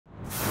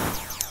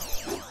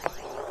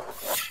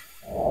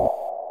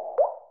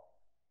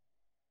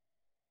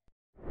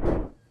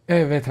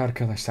Evet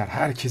arkadaşlar,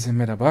 herkese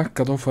merhaba.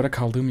 God of War'a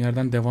kaldığım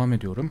yerden devam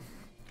ediyorum.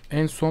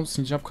 En son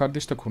Sincap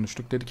kardeşle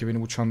konuştuk. Dedi ki beni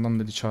uçağından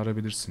dedi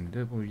çağırabilirsin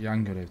dedi. Bu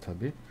yan görev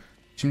tabi.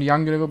 Şimdi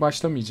yan göreve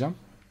başlamayacağım.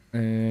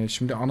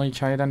 Şimdi ana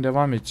hikayeden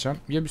devam edeceğim.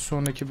 Ya bir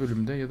sonraki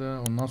bölümde ya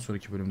da ondan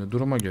sonraki bölümde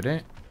duruma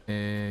göre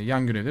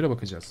yan görevlere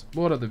bakacağız.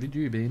 Bu arada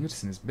videoyu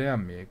beğenirsiniz.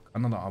 Beğenmeyi,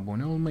 kanala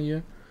abone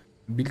olmayı,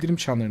 bildirim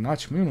çanlarını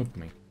açmayı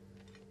unutmayın.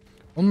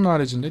 Onun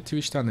haricinde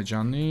Twitch'ten de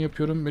canlı yayın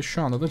yapıyorum ve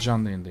şu anda da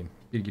canlı yayındayım.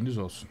 Bilginiz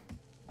olsun.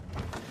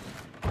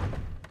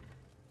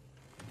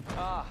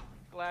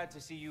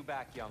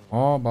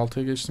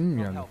 Baltaya geçtin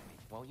mi geldi?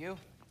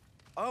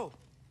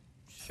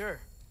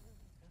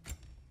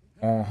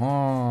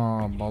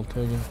 Aha,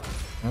 baltaya gel.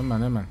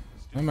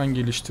 Hemen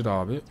geliştir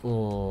abi.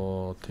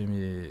 Oo,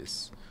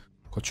 temiz.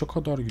 Kaça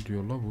kadar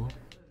gidiyor la bu?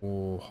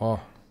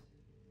 Oha.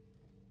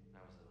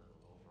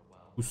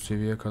 Bu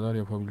seviyeye kadar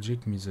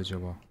yapabilecek miyiz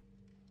acaba?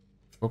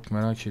 Çok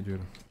merak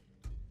ediyorum.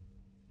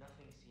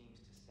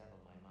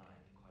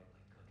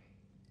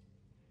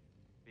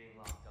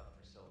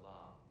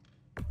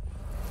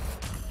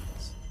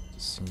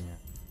 Gitsin ya.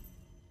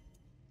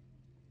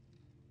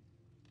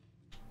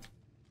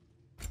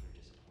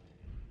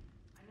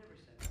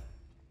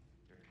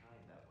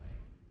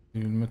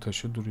 Yürüme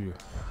taşı duruyor.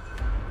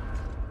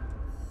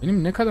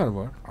 Benim ne kadar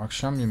var?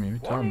 Akşam yemeği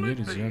mi? Tamam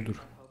yeriz ya,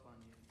 dur.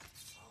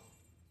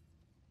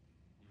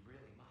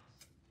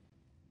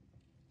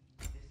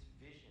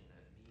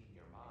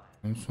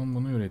 En son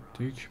bunu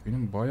ürettik.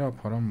 Benim bayağı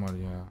param var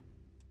ya.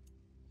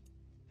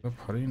 Ya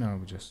parayı ne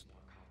yapacağız?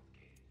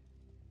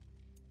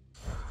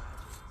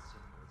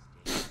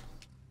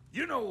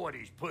 You know what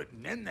he's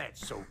putting in that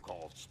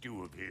so-called stew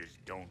of his,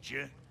 don't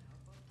you?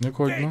 Ne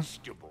koydun?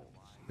 Vegetables.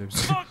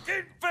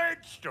 Fucking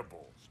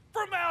vegetables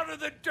from out of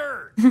the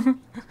dirt.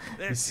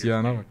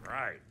 İsyana bak.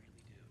 Right.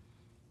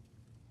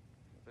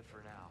 But for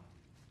now,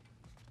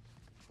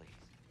 please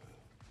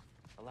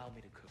allow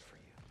me to cook for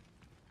you.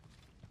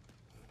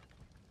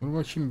 Dur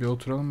bakayım bir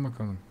oturalım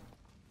bakalım.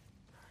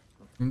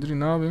 İndiri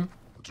ne yapıyorsun?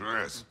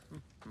 Dress.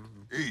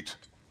 Eat.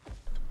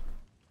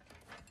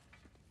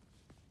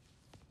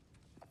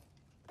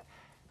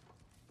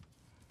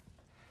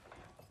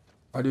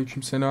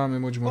 Aleykümselam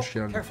emojim, hoş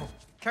geldin. Careful,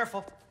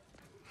 careful.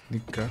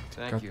 Dikkat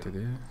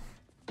dedi.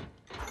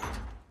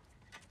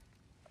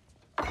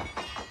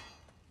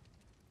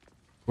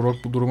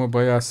 Brock bu duruma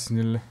bayağı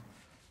sinirli.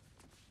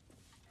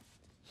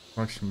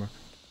 Bak şimdi bak.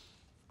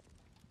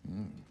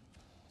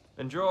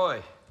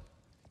 Enjoy.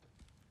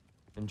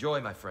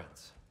 Enjoy, my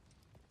friends.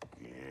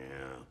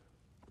 Yeah.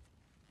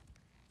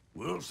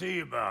 We'll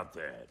see about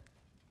that.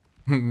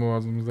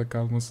 Boğazımızda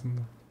kalmasın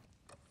da.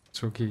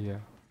 Çok iyi ya.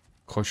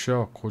 Kaşığa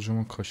bak,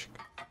 kocaman kaşık.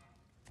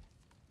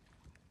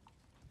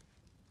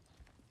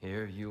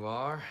 Here you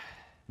are.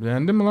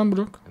 Beğendin mi lan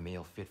Brock? A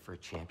meal fit for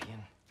a champion.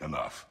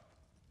 Enough.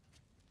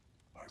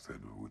 I said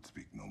we would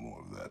speak no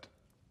more of that.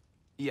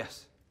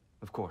 Yes,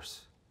 of course.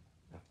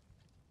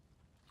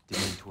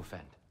 Didn't mean to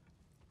offend.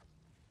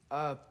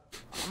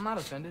 I'm not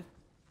offended.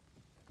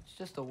 It's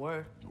just a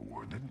word. The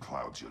word that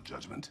clouds your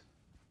judgment.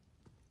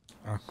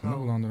 Aklını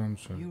bulandıran bir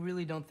soru. You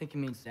really don't think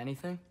it means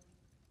anything?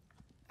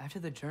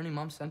 After the journey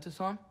Mom sent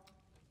us on?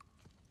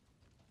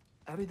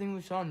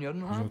 Everything we saw in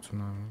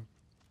Jotunheim?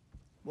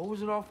 What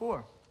was it all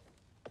for?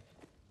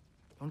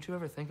 Don't you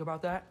ever think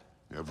about that?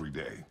 Every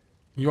day.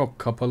 Yok,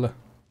 kapalı.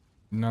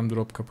 Dinlen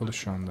drop kapalı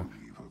şu anda. I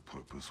believe her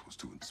purpose was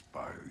to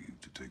inspire you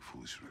to take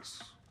foolish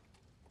risks.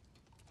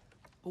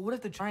 But what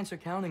if the Giants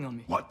are counting on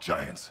me? What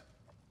giants?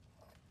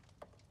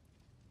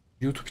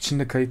 YouTube için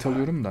de kayıt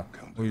alıyorum da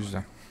o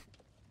yüzden.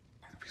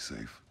 To be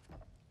safe,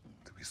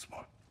 to be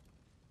smart.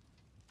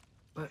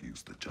 But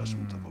Use the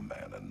judgment of a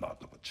man and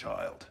not of a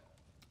child.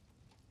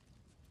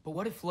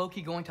 what if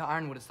Loki going to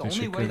Ironwood is the only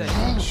Teşekkür way ederim.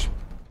 that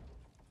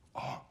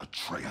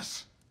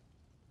Atreus,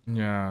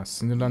 Ya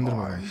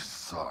sinirlendirme my beni.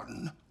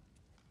 son,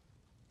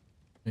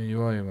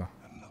 Eyvah eyvah.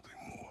 and nothing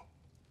more.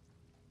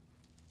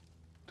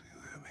 Do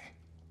you hear me?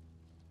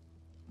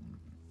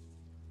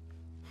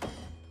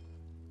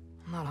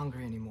 I'm not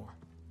hungry anymore.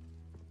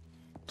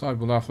 Tabi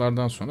bu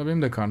laflardan sonra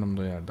benim de karnım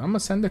doyardı ama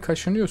sen de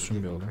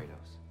kaşınıyorsun bir oğlum.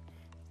 Kratos.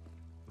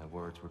 My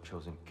words were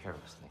chosen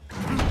carelessly.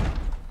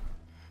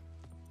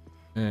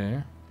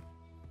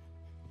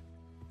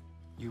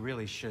 You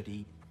really should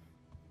eat.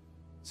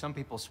 Some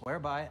people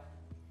swear by it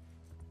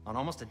on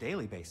almost a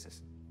daily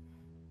basis.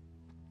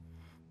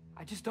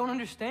 I just don't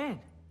understand.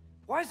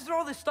 Why is there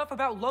all this stuff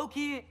about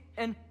Loki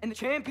and the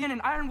champion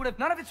and Ironwood if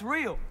none of it's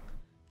real?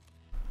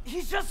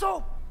 He's just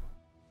so...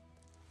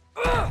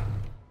 Ugh!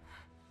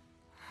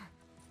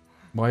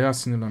 Bayağı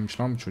sinirlenmiş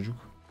lan bu çocuk.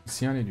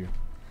 İsyan ediyor.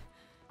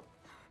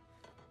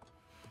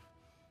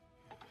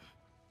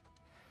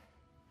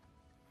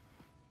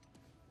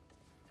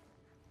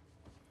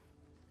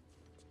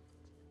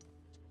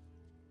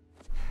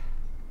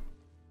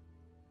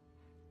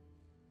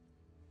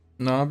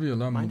 Ne yapıyor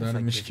lan bu Mind if I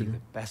dermiş give you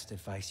gibi. the best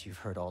advice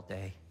you've heard all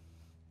day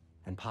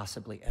and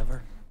possibly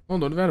ever?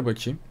 Olur, ver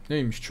bakayım.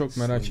 Neymiş, çok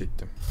merak Sleep.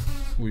 ettim.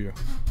 Uyu.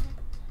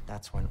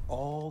 That's when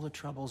all the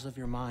troubles of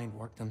your mind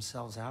work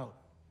themselves out.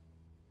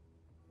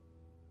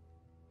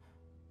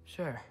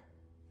 Sure.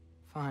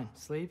 Fine.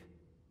 Sleep?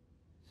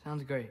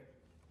 Sounds great.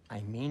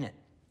 I mean it.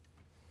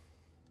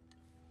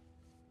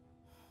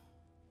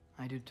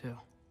 I do too.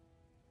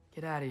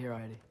 Get out of here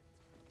already.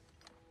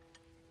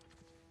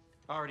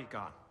 Already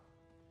gone.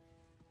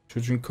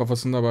 Çocuğun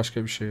kafasında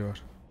başka bir şey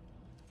var.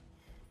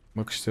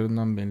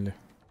 Bakışlarından belli.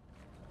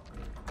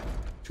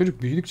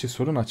 Çocuk büyüdükçe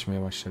sorun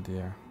açmaya başladı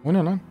ya. O ne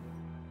lan?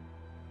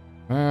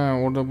 He,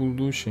 orada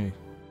bulduğu şey.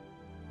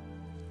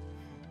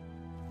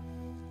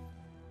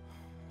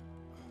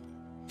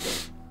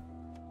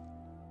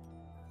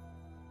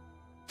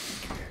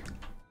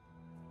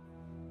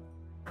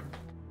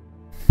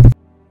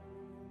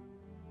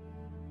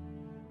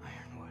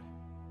 Ironwood.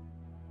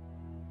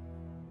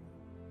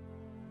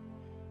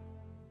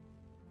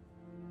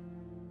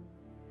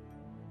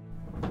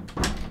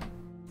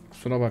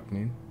 Kusura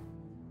bakmayın.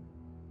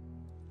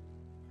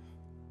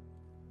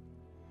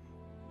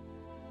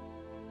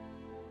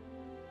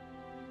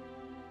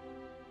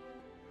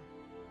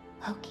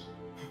 Loki.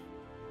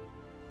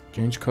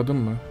 Genç kadın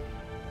mı?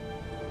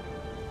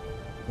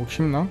 O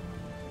kim lan?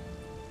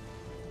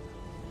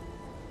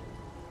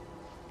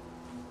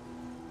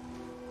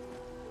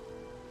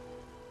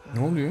 Ne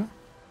oluyor?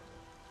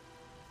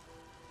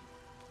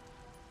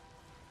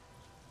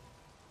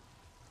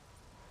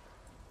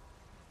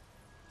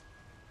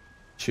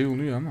 Şey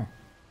oluyor ama.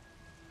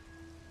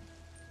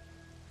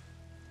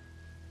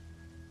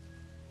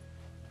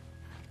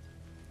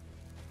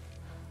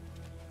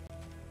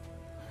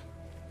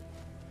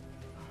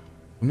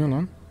 Bu ne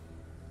lan?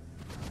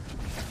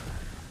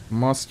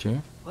 Maske.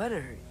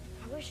 Letter. I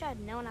wish I had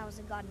known I was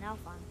a god in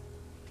Elfheim.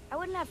 I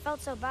wouldn't have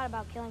felt so bad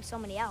about killing so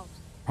many elves.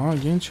 Aa,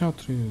 genç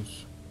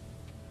Arteus.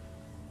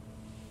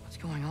 What's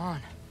going on?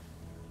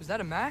 Was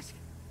that a mask?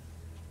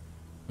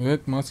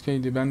 Evet,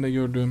 maskeydi, ben de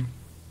gördüm.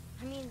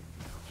 I mean,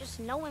 just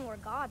knowing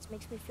we're gods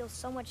makes me feel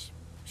so much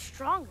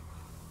stronger.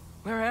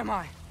 Where am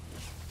I?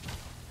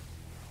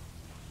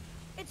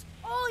 It's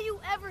all you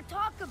ever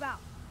talk about,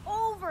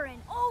 over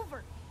and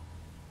over.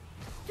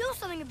 Do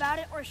something about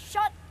it or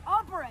shut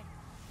up already.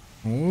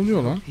 Ne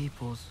oluyor lan?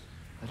 People's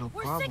little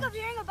We're sick of problems.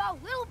 hearing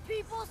about little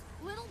people's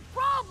little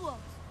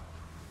problems.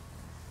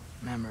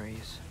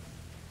 Memories.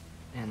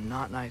 And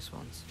not nice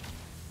ones.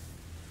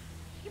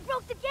 You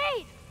broke the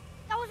gate.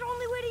 That was our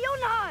only way to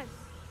Jotunheim.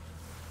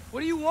 What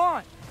do you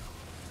want?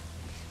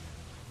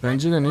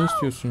 Bence de ne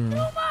istiyorsun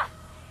ya?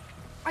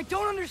 I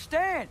don't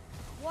understand.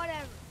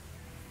 Whatever.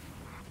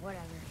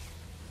 Whatever.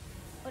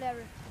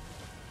 Whatever.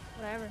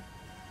 Whatever.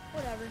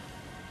 Whatever.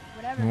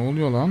 Whatever. Ne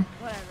oluyor lan?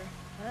 Whatever.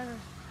 Whatever.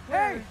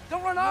 Hey,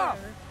 don't run off.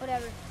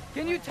 Whatever.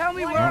 Can you tell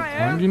me where Lan I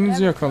am?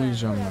 hanginizi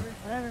yakalayacağım ben?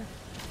 Whatever.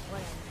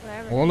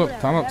 Whatever. Oğlum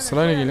tamam,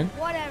 sırayla gelin.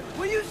 Whatever.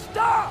 Will you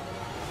stop?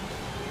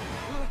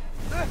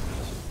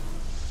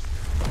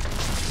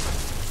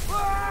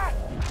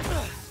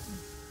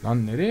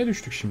 Lan nereye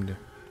düştük şimdi?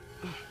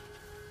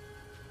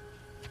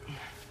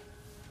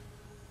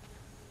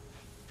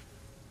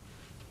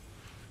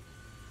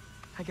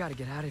 I gotta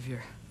get out of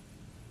here.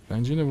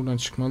 Bence de buradan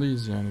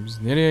çıkmalıyız yani.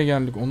 Biz nereye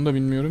geldik onu da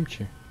bilmiyorum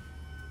ki.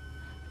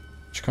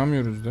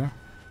 Çıkamıyoruz da.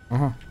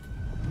 Aha.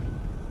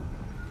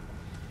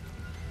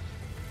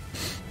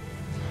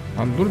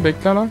 Lan dur,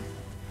 bekle lan.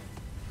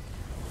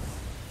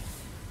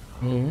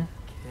 Okay.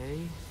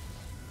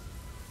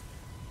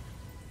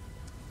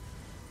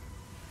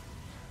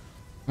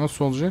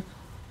 Nasıl olacak?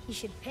 He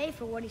should pay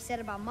for what he said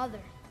about Mother.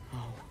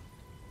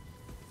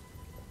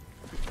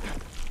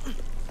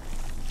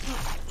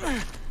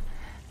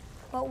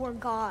 But we're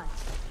gods.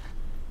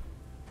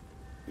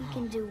 We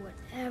can do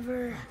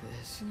whatever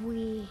This.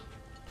 we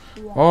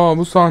want. Aa,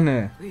 bu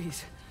sahne.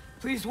 Please.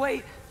 Please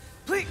wait.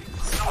 Please.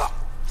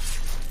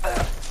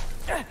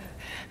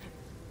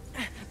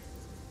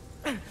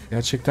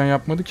 Gerçekten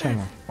yapmadı ki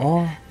ama.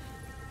 Aa.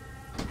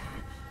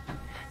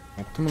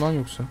 Yaptı mı lan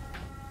yoksa?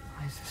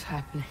 Why is this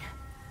happening?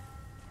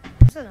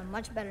 This is a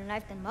much better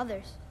knife than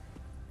Mother's.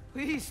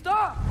 Please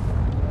stop.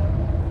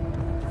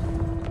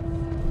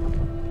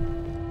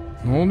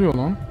 Ne oluyor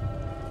lan?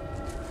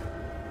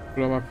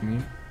 Kusura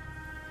bakmayın.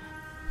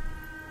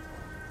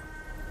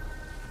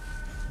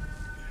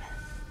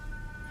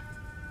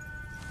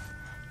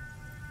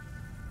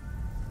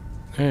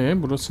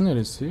 Burası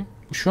neresi?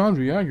 Bu şu an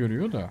rüya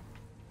görüyor da.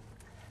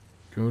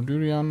 Gördüğü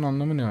rüyanın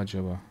anlamı ne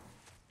acaba?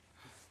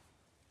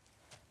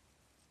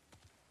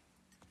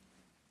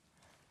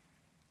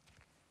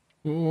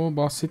 O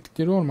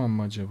bahsettikleri orman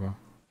mı acaba?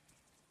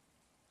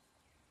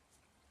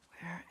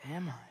 Where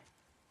am I?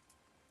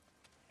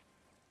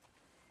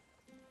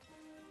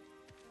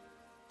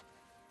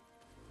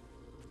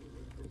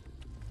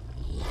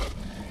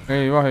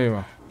 Eyvah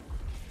eyvah.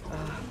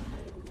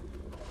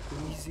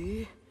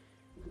 Easy.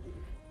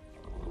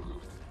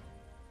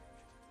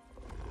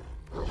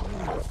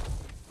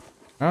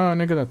 Ha,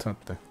 ne kadar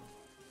tatlı.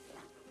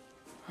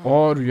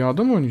 Aa,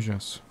 rüyada mı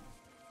oynayacağız?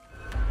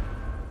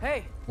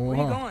 Hey, where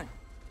you Oha. going?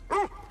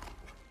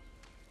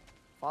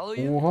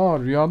 Follow you? Oha,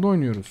 rüyada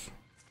oynuyoruz.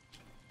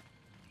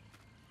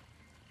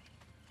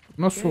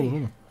 Nasıl Okay. olur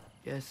oğlum?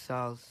 Guess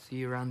I'll see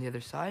you around the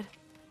other side.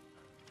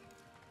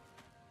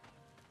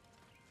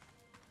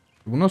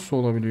 Bu nasıl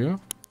olabiliyor?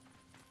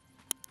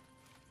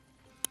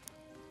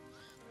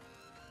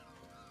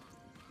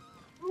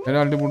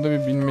 Herhalde burada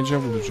bir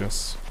bilmece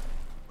bulacağız.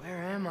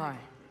 Where am I?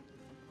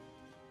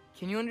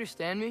 Can you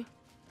understand me?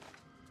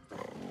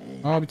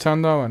 Aa, bir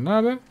tane daha var. Ne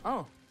haber?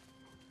 Oh.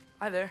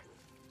 Hi there.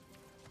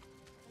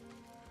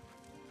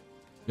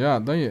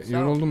 Ya dayı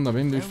yoruldum da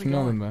beni de Where are we üstüne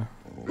alın be.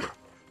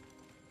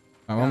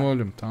 Tamam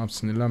oğlum, tamam,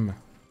 sinirlenme.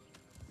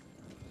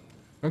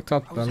 Çok I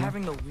tatlı was lan.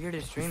 having the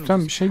weirdest dream and Üstten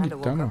bir just şey kinda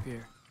gitti woke ama. up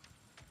here.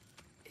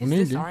 Bu Is this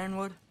neydi?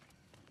 ironwood?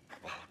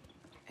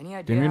 Any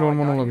idea Demir how I orman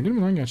got here? olabilir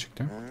mi lan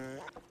gerçekten?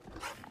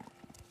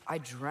 I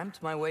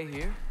dreamt my way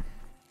here.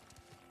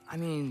 I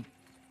mean,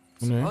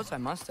 Bu ne? suppose I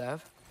must have.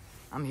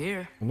 I'm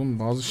here. Oğlum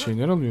bazı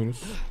şeyler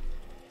alıyoruz.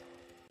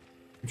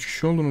 3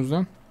 kişi oldunuz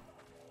lan.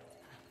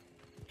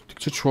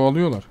 Gittikçe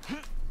çoğalıyorlar.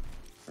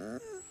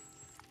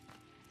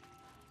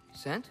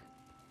 Scent?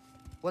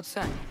 What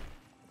scent?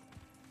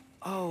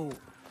 Oh,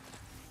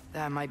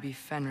 that might be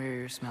Fenrir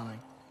you're smelling.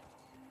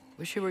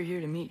 Wish I were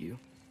here to meet you.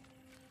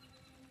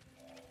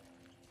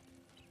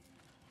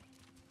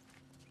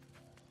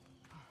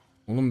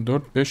 Oğlum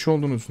 4-5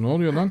 oldunuz. Ne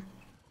oluyor lan?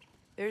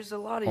 There's a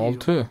lot of you.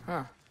 6.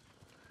 Huh.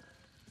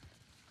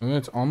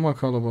 Evet, amma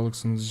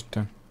kalabalıksınız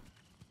cidden.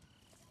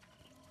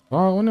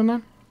 Aa, o ne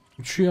lan?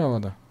 Uçuyor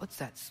havada. What's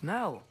that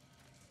smell?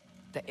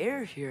 The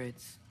air here,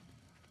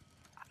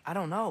 I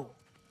don't know.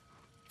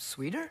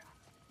 Sweeter?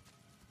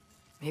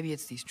 Maybe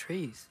it's these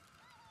trees.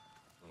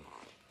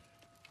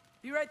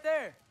 You right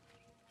there.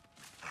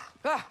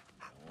 Ah,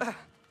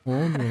 Ne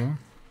oluyor lan?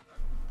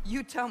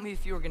 you tell me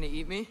if you were gonna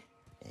eat me.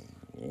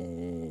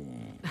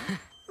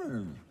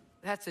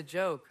 That's a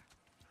joke,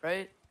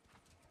 right?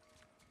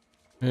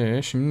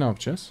 Şimdi ne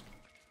yapacağız?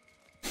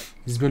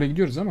 Biz böyle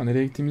gidiyoruz ama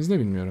nereye gittiğimizi de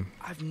bilmiyorum.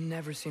 I've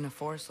never seen a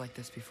forest like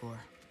this before.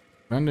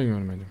 Ben de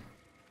görmedim.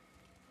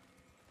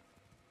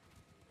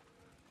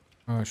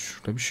 Ha,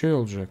 şurada bir şey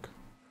olacak.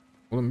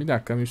 Oğlum bir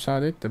dakika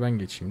müsaade et de ben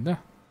geçeyim de.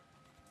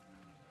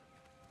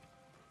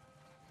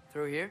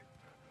 Through here?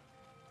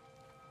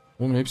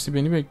 Oğlum hepsi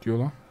beni bekliyor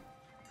lan.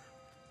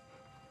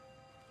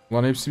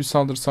 Ulan hepsi bir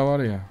saldırsa var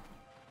ya.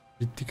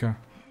 Bittik ha.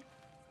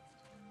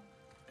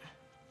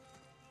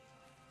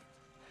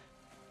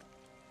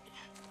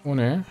 O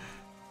ne?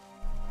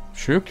 Bir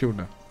şey yok ki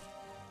burada.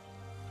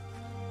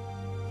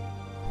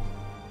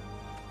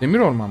 Demir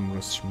orman mı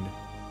burası şimdi?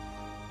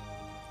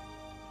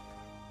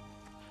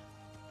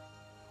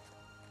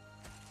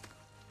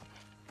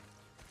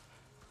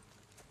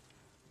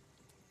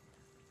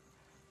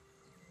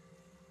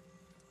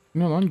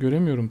 Ne lan,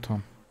 göremiyorum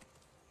tam.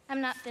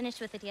 I'm not finished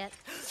with it yet.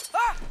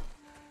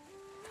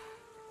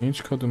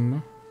 Genç kadın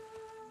mı?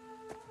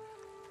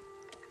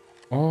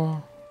 Aa,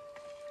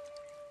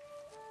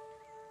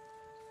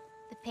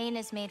 The paint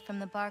is made from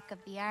the bark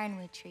of the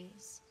ironwood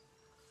trees.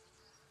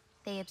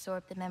 They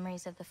absorb the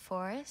memories of the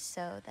forest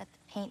so that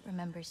the paint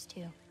remembers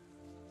too.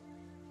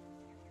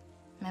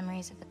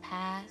 Memories of the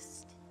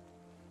past,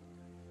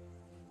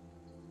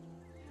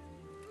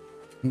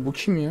 bu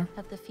kim ya?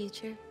 of the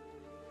future.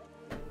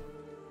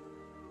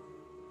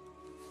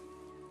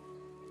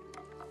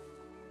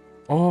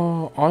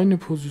 Aa, aynı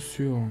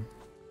pozisyon.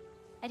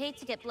 I'd hate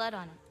to get blood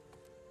on it.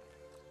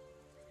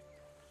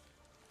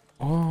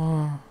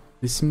 Aa,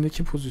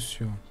 resimdeki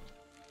pozisyon.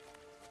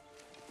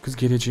 Kız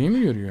geleceği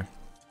mi görüyor?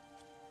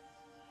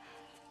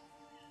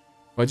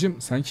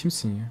 Bacım sen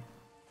kimsin ya?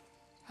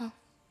 Oh,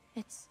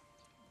 it's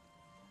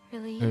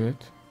really you.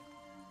 Evet.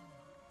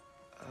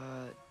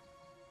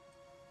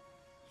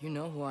 You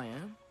know who I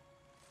am?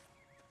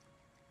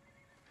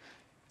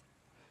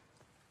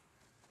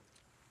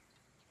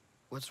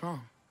 What's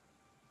wrong?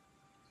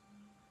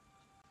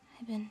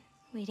 I've been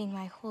waiting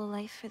my whole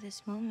life for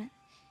this moment.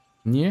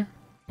 Niye?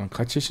 Lan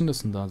kaç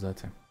yaşındasın daha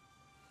zaten?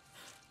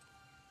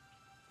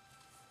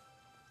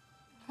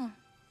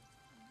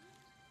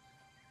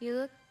 You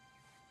look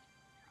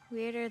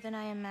weirder than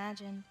I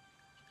imagined.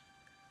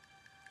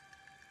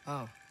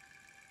 Oh,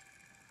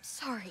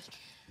 Sorry.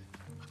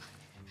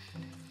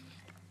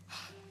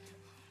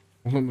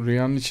 Oğlum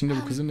rüyanın içinde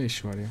bu kızın ne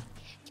işi var ya?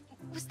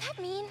 Was that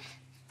mean?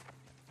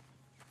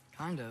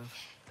 kind of.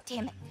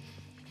 Damn it.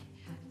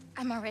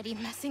 I'm already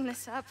messing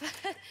this up.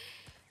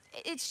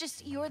 It's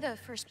just you're the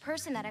first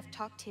person that I've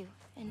talked to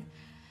in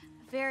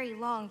a very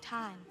long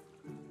time.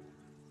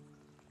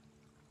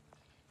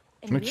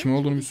 And Şuna we're kim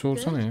olduğunu bir pretty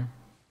sorsana good. ya.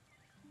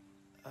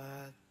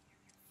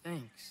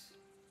 Thanks.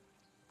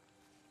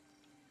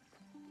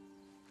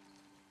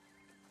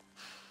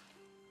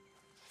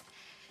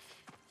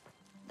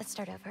 Let's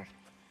start over.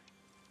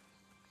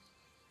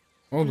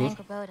 Olur.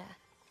 Mangroboda.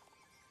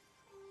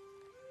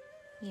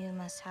 You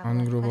must have a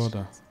lot of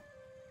Mangroboda. questions.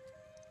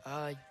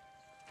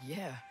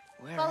 Yeah.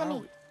 Where Follow are me.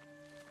 we?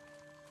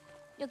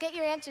 You'll get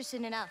your answers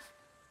soon enough.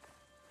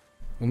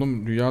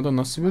 Oğlum rüyada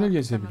nasıl böyle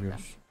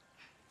gezebiliyoruz?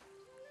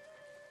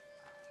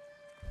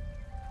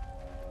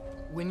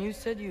 When you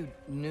said you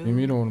knew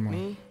Demir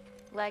orman.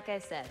 Like I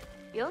said,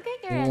 you'll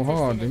get your answers Oha,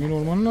 soon demir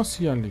enough. ormanı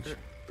nasıl geldik?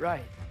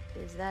 Right.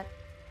 Is that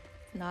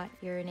not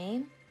your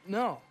name?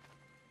 No.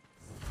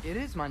 It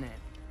is my name.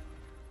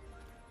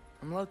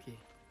 I'm Loki.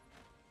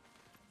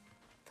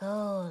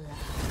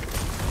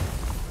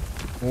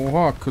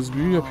 Oha, kız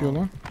büyü yapıyor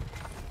lan.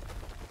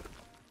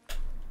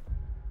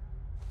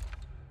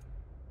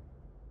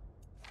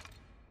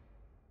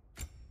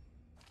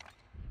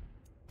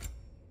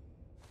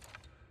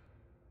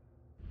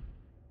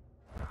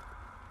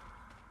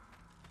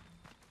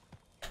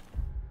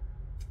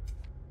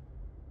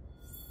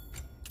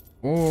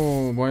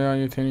 Oo, bayağı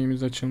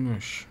yeteneğimiz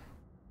açılmış.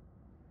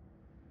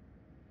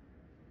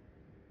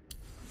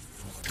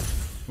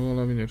 Bu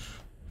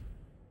olabilir.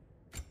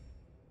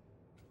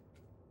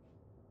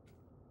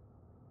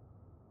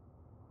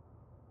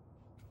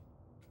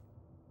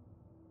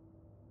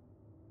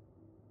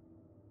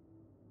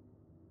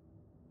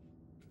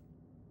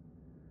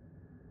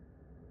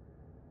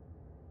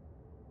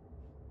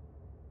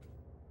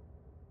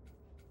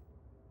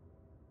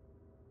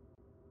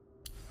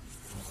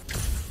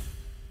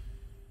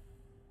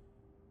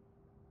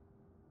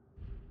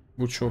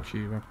 Bu çok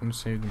iyi. Bak, bunu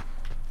sevdim.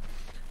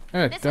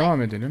 Evet,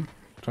 devam edelim.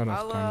 Bu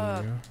taraftan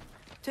geliyor.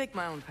 Take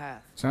my own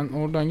path. Sen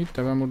oradan git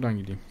de ben buradan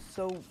gideyim.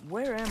 So,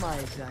 where am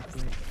I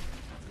exactly?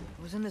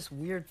 I was in this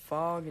weird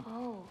fog.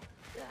 Oh,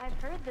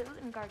 I've heard the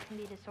Utengard can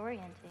be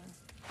disorienting.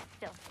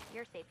 Still,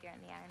 you're safe here in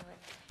the Ironwood.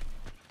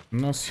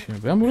 Nasıl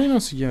ya? Ben buraya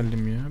nasıl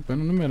geldim ya? Ben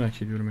onu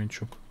merak ediyorum en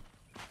çok.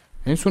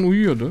 En son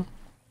uyuyordu.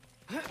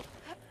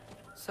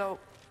 So,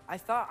 I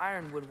thought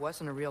Ironwood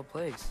wasn't a real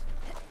place.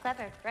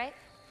 Clever, right?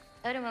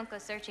 Odin won't go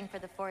searching for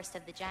the Forest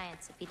of the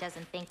Giants if he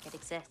doesn't think it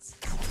exists.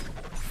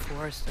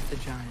 Forest of the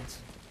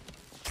Giants.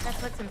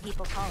 That's what some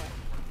people call it.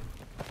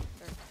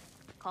 Or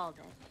called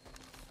it.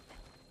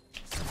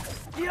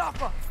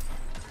 Yappa!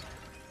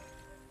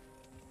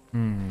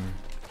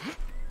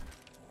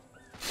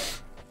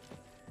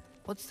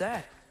 What's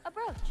that? A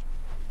brooch.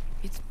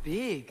 It's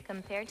big.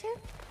 Compared to?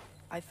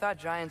 I thought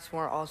giants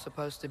weren't all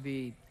supposed to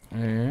be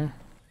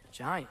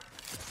giant.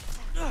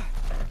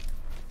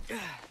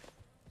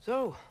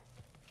 So,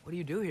 what do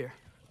you do here?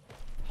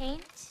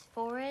 Paint,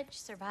 forage,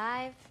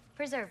 survive,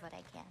 preserve what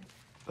I can.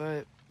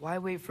 But why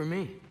wait for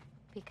me?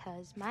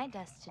 Because my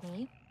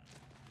destiny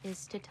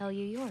is to tell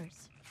you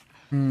yours.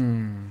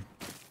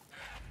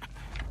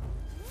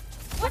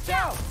 Watch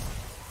out!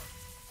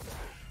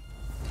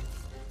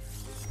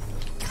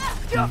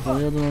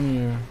 Boyadın onu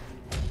ya.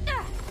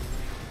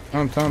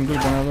 Tamam dur,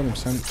 ben alırım.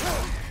 Sen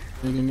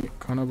elini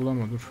kana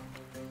bulama, dur.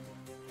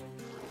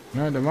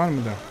 Nerede, var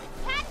mı da?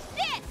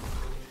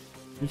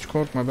 Hiç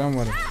korkma, ben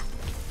varım.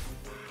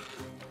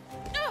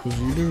 Kız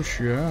iyi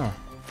dövüşüyor ha.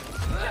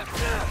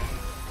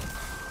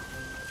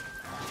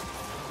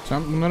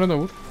 Sen bunlara da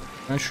vur.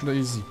 Ben şurada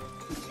izleyeyim.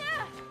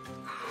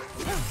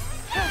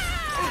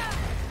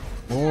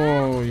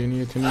 Oo, yeni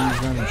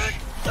yeteneğimiz varmış.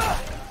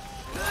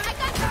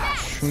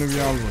 Şunu bir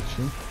al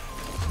bakayım.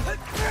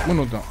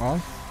 Bunu da al.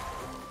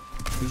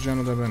 Şu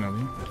canı da ben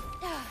alayım.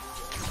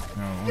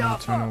 Ya, ona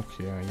bir tane ok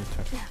ya,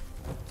 yeter.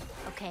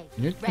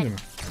 Yetmedi mi?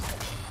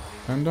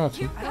 Ben de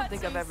atayım. I don't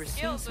think I've ever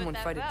seen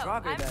someone fight a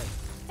Drago that.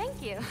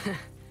 Thank you.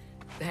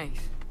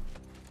 Thanks.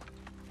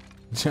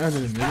 Rica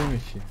ederim, ne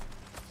demek ki?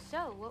 So,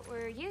 what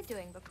were you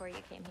doing before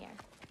you came here?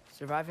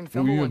 Surviving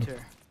Fimbulwinter.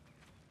 Uyuyordum.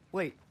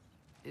 Wait,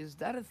 is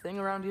that a thing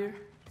around here?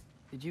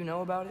 Did you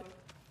know about it?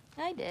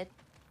 I did.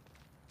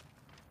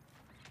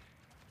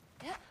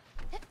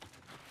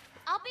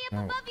 I'll be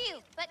up above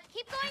you, but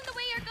keep going the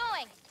way you're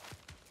going.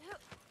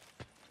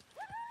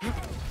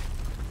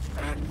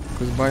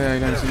 Kız bayağı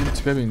eğlenceli bir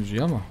tipe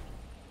benziyor ama.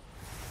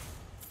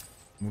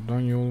 Buradan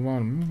yol var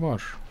mı?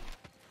 Var.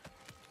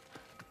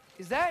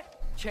 Is that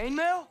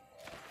chainmail?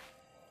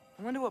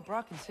 I wonder what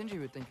Brock and Sindri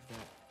would think of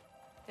that.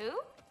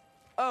 Who?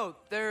 Oh,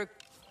 they're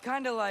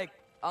kind of like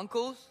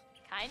uncles.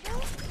 Kind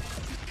of?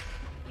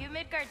 You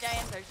Midgard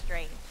giants are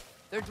strange.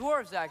 They're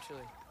dwarves,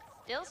 actually.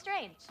 Still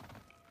strange.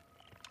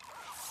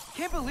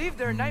 Can't believe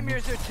there are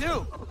nightmares there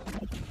too.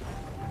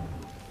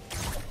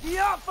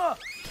 Yappa!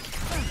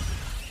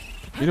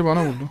 Biri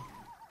bana vurdu.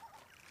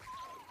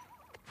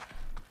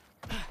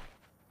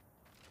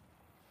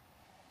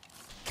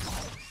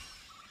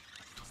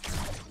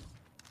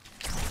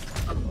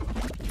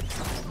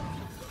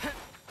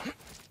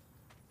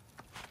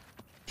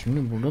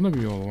 Şimdi burada da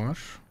bir yol var.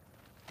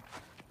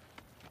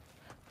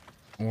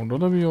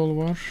 Orada da bir yol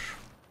var.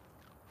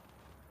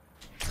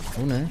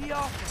 Bu ne?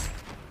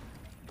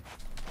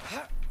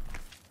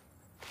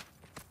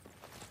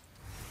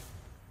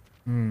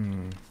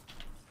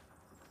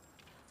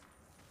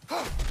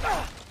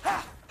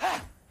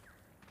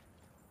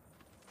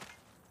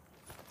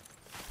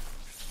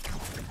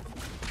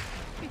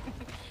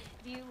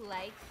 Do you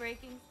like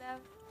breaking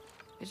stuff?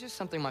 It's just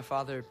something my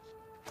father...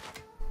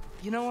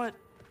 You know what?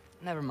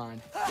 Never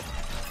mind.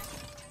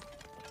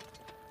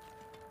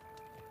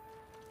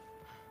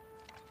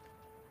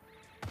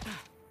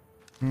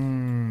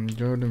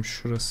 Gördüm,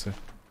 şurası.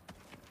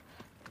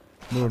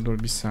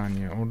 Dur bir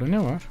saniye. Orada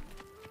ne var?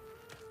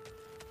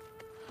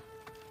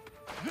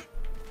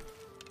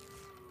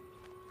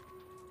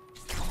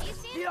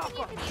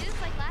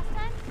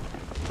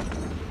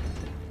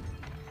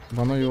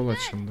 Bana yol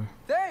açıldı.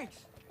 Thanks!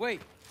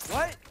 Wait,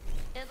 what?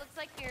 It looks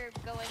like you're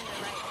going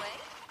the right way.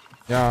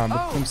 Ya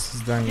bıktım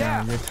sizden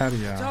ya. Yeter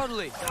ya.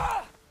 Totally.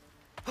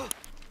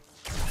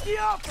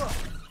 Yapma.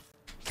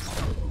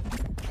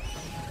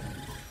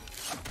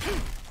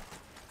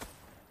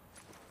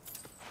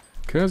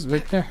 Kız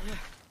bekle.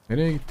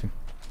 Nereye gittin?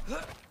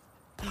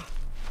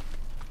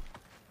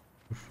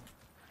 Dur.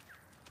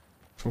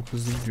 Çok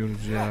hızlı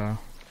gidiyoruz ya.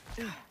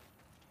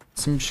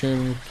 Kesin bir şey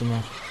unuttum ha.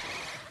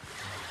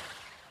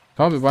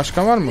 Tabii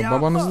başka var mı?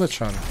 Babanızı da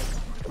çağırın.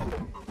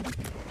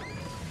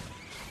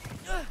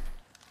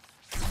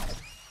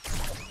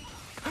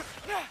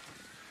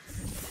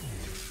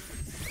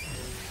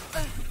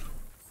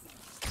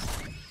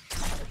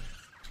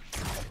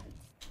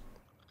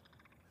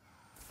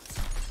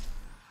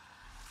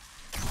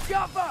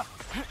 Yapma.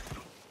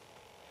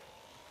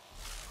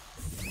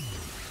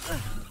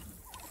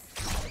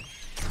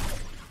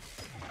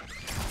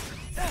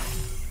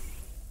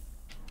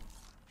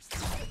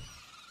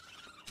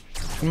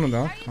 Bunu da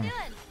al. How are you Tamam.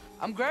 doing?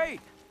 I'm great.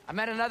 I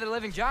met another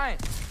living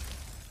giant.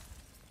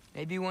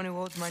 Maybe one who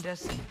holds my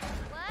destiny.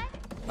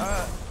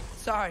 What?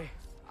 Sorry.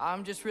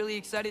 I'm just really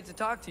excited to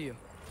talk to you.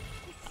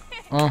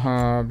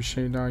 Aha bir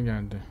şey daha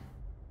geldi.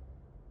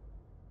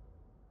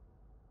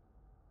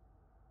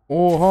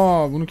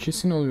 Oha bunu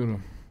kesin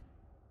alıyorum.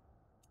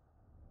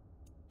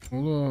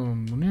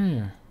 Oğlum bu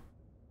ne?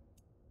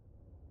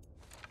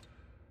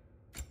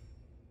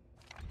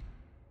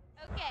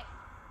 Okay.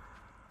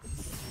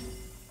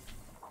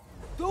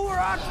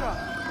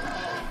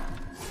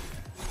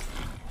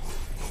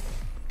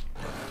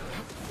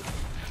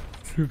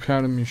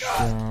 Süpermiş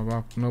ya.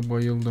 Bak buna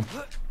bayıldım.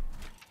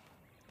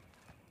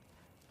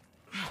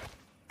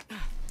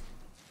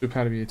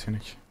 Süper bir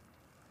yetenek.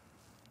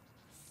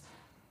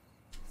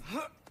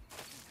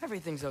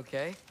 Everything's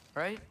okay,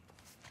 right?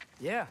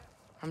 Yeah,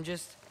 I'm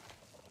just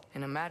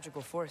in a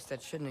magical forest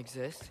that shouldn't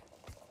exist.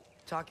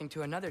 Talking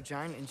to another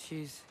giant and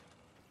she's...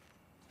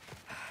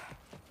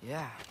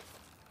 Yeah.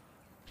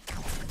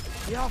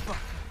 Yapma.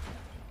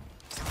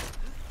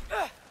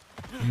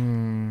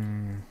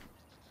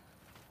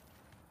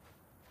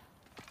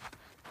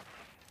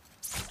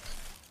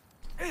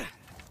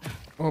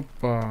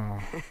 Hoppa.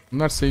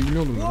 Bunlar sevgili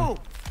olur mu?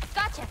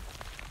 Gotcha.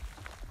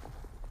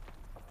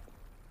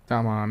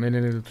 Tamam el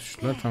ele de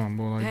tutuştular. Tamam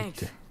bu olay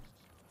Thanks. bitti.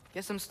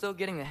 Guess I'm still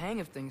getting the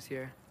hang of things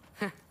here.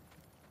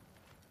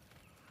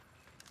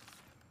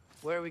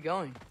 Where are we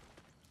going?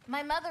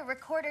 My mother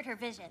recorded her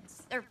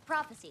visions, or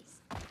prophecies.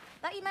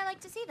 Thought you might like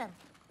to see them.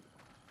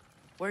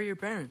 Where are your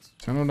parents?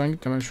 Sen oradan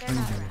git de ben They're şuradan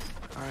not gideyim.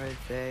 around. Are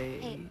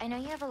they... Hey, I know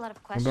you have a lot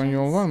of questions. Buradan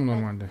yol var mı but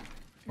normalde? not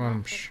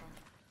Varmış. this one.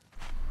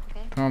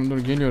 Okay? Tamam dur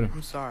geliyorum.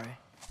 I'm sorry.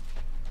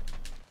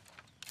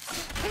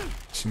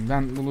 Şimdi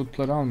ben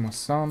bulutları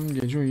almazsam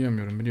gece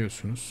uyuyamıyorum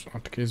biliyorsunuz.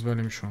 Artık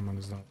ezberlemiş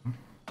olmanız lazım.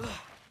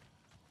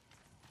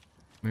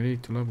 Nereye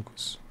gitti la bu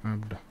kız? Ha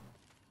burada.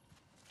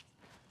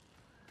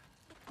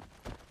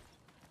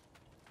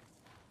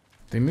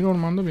 Demir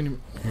ormanda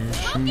benim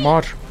işim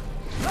var.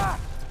 I've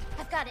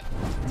got it.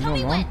 Tell Ne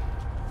me lan? when.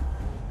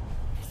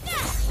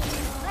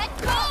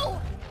 Let go!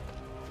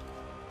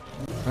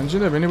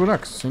 Bence de beni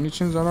bırak. Senin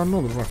için zararlı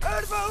olur bak.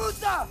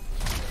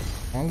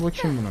 Al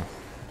bakayım bunu.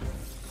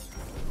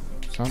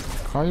 Sen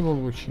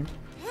kaybol bakayım.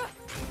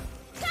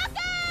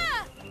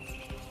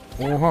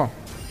 Oha.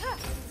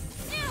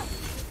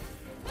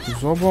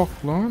 Kıza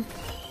bak lan.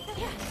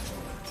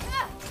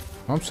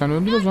 Tamam sen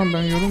öldür o zaman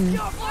ben yorulmayayım.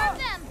 Warn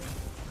them!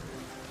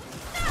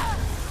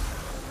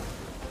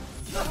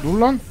 Dur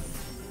lan.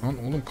 Lan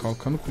oğlum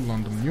kalkanı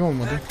kullandım. Niye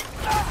olmadı?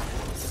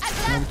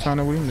 Şuna bir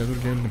tane vurayım da dur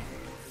geldim.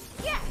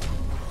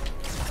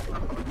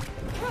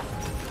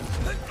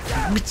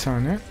 Bir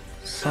tane.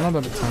 Sana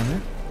da bir tane.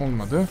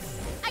 Olmadı. I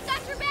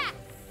got your back!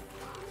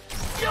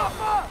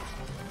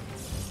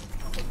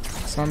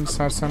 Sen bir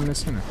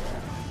sersemlesene.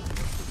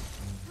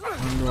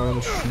 Ben de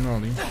arada şunu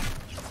alayım.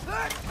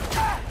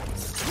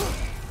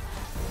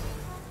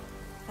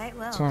 Quite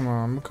well.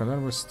 Tamam bu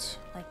kadar basit.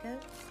 Like a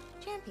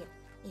champion,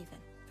 even.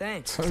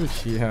 Thanks. Tabii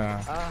ki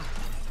ya.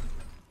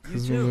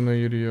 Kız mı buna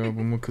yürüyor, bu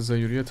mu kıza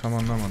yürüyor tam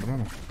anlamadım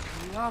ama.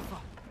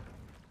 Yapma.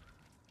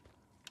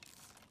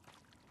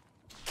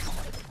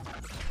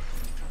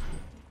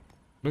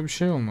 Burada bir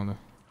şey olmalı.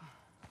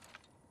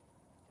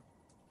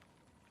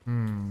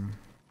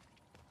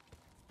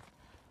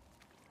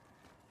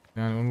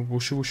 Yani onu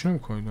boşu boşuna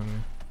mı koydular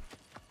oraya?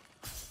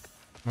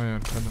 Vay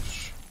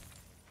arkadaş.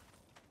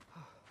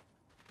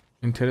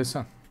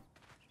 Enteresan.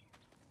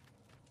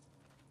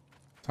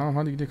 Tamam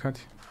hadi gidelim hadi.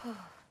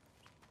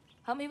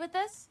 Help me with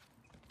this?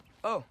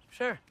 Oh,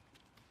 sure.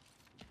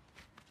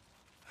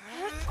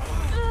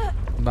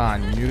 Lan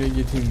yürü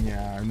gidin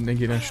ya. Önüne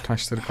gelen şu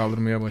taşları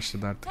kaldırmaya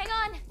başladı artık. Hang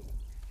on.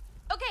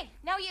 Okay,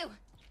 now you.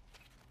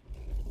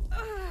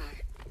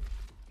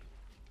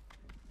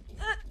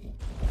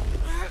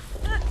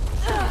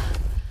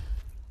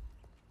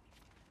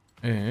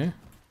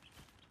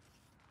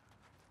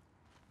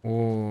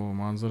 Oo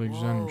manzara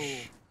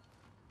güzelmiş.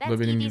 Bu That's da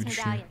benim Evie's gibi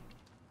düşünüyor. medallion.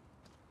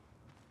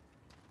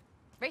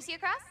 Race you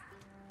across?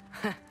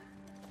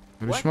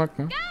 Yarışmak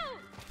mı?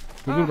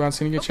 Dur dur ben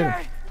seni geçerim.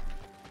 Okay.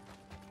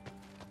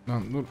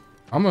 Lan dur.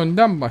 Ama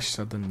önden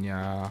başladın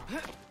ya.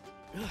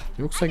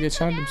 Yoksa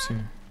geçerdim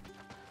seni.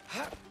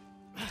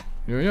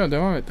 Yo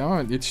devam et.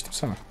 Yetiştim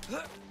sana.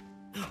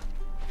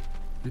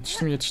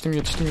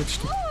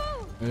 Yetiştim.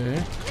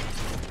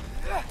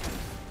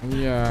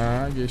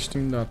 Ya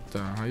geçtim de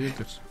hatta.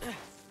 Hayırdır?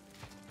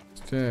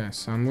 İşte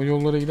sen bu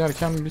yollara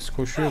giderken biz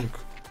koşuyorduk.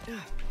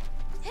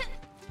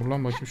 Dur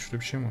lan bakayım, şurada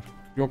bir şey mi var?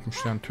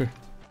 Yokmuş yani, tüh.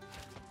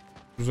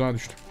 Tuzağa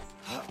düştüm.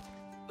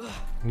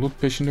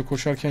 Loot peşinde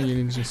koşarken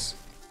yenileceğiz.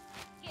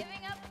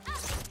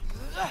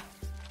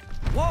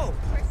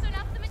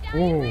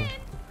 Oo.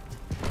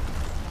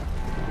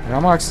 Ya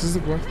ama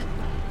haksızlık var.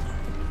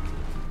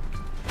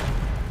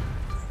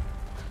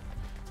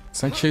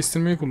 Sen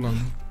kestirmeyi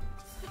kullandın.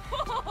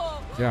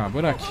 Ya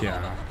bırak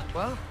ya.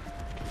 Well,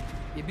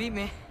 you beat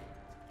me.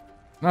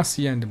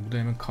 Nasıl yendim? Bu da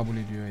hemen kabul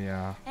ediyor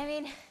ya. I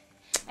mean,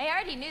 I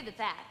already knew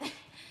that.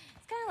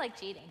 It's kind of like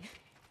cheating.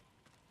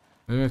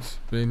 Evet,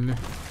 belli.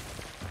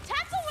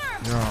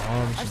 Tackleworm! Ya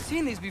I've abicim.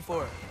 seen these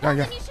before. Gel.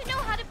 You should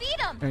know how to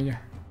beat them. Gel.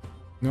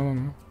 Ne lan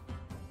o?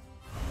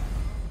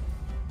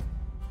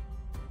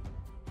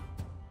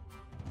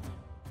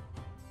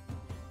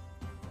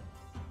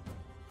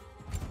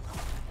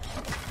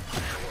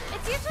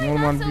 It's usually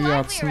Normal not so büyü lively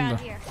atsın da. around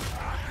here.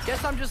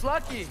 Guess I'm just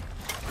lucky.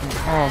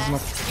 Ağzına You're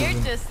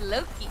tükürdüm. just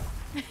Loki.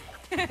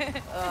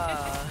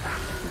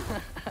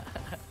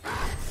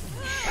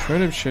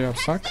 Şöyle bir şey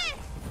yapsak.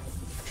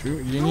 Şu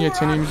yeni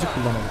yeteneğimizi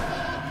kullanalım.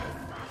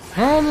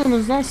 Ne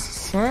yapıyorsunuz lan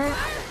siz ha?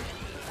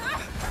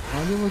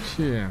 Hadi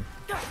bakayım.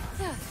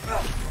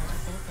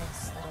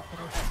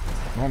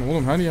 Lan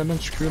oğlum her yerden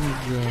çıkıyorsunuz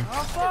ya.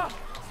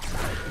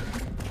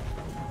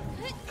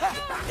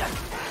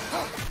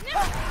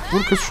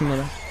 Vur kız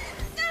şunlara.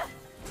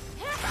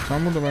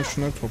 Sen burada, ben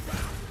şunları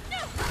toplayayım.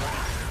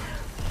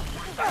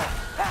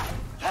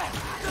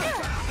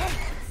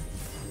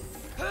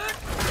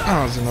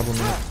 Ağzına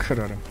bunu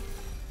kırarım.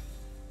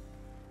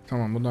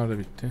 Tamam, bunlar da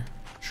bitti.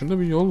 Şurada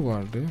bir yol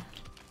vardı.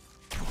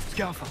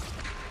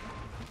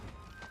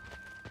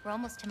 We're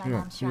almost to my Yok,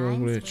 mom's yol shrines,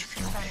 buraya where she's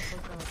çıkıyor.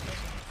 chronicled the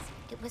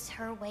locations. It was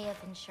her way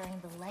of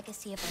ensuring the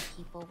legacy of our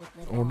people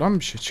would live Oradan on,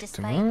 bir şey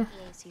çıktı despite mı?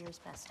 PAC's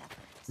best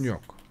efforts.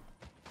 Yok.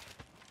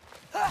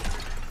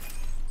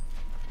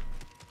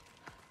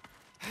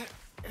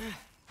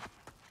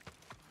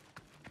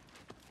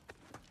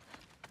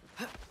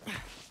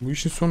 Bu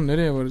işin sonu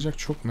nereye varacak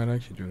çok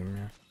merak ediyorum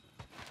ya.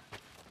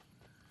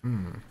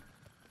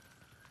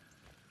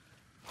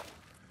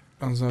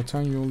 Ben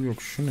zaten yol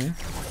yok. Şu ne?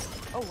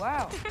 Oh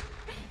wow.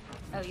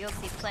 Oh, you'll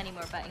see plenty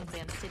more button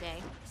clamps today.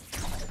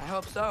 I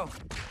hope so.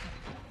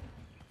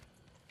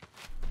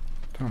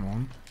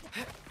 Tamam.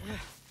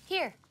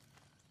 Here.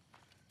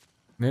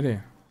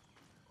 Nereye?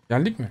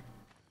 Geldik mi?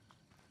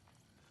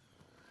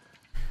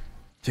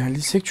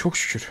 Geldiysek çok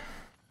şükür.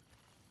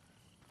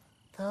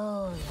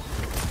 Oh,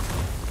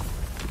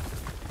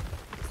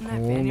 Isn't that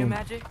Vanya Oh.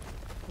 magic?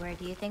 where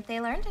do you think they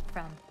learned it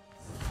from?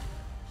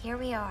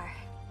 Here we are.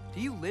 Do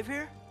you live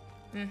here?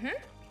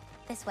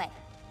 This way.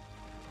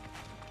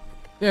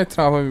 Bir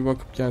etrafa bir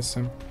bakıp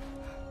gelsem.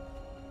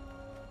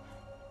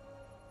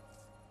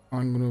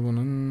 Hangi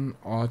grubunun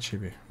ağaç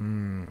evi?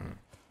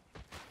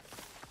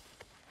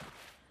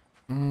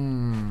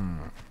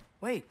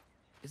 Wait,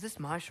 is this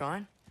my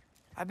shrine?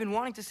 I've been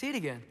wanting to see it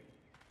again.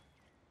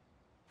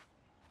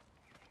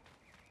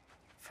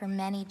 For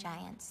many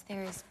giants,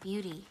 there is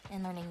beauty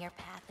in learning your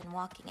path and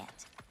walking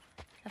it.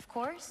 Of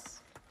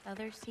course,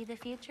 others see the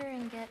future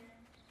and get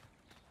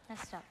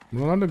messed up.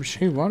 Buralarda bir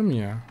şey var mı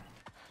ya?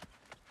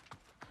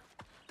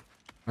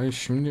 Hayır,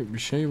 şimdi bir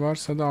şey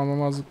varsa da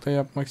anlamazlıkta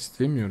yapmak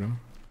istemiyorum.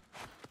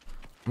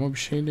 Ama bir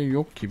şey de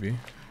yok gibi.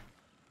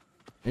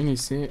 En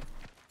iyisi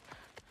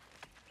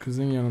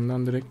kızın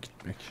yanından direkt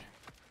gitmek.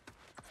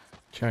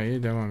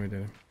 Hikayeye devam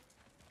edelim.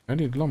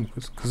 Neredeydi lan bu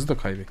kız? Kızı da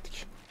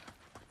kaybettik.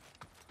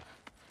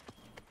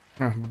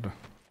 Heh, burada.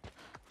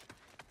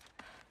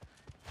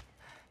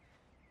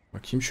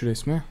 Bakayım şu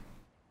resme.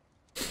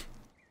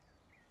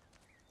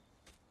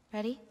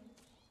 Ready?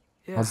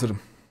 Yeah, Hazırım.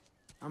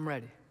 I'm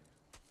ready.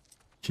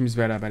 İkimiz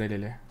beraber el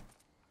ele.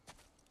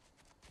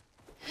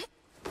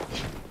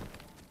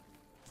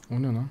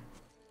 O ne lan?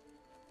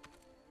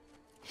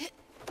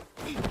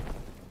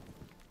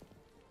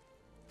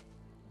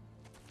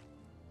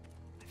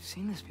 I've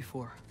seen this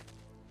before.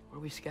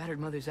 Where we scattered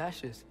Mother's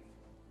ashes.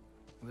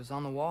 It was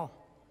on the wall.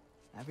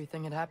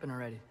 Everything had happened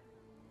already.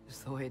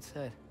 Just the way it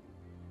said.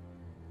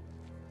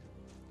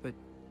 But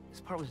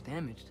this part was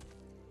damaged.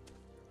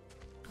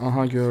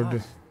 Aha, gördü.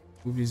 Us.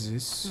 Bu It's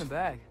biziz. in the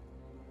bag.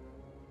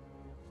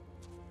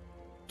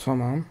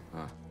 Tamam.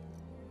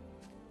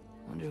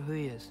 Wonder who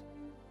he is.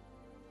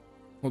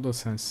 O da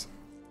sensin.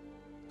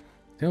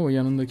 De o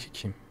yanındaki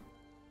kim?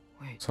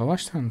 Wait,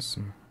 Savaş tanrısı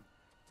mı?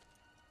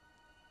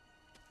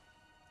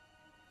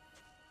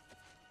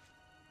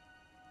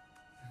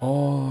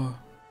 Aa,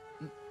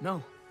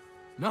 no.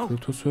 No,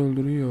 Kratos'u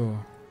öldürüyor.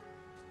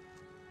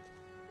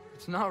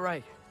 it's not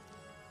right.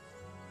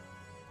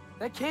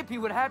 That can't be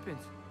what happened.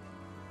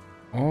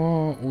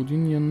 Aa,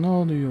 Odin yanına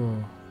alıyor.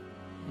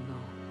 No.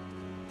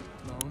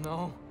 No,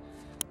 no.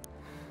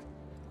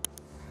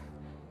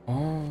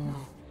 Aa.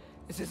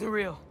 This isn't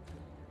real.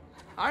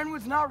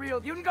 Ironwood's not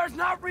real. Ungar's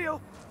not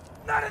real.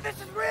 None of this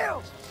is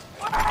real.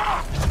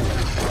 Ah!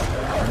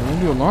 Ne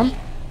oluyor lan?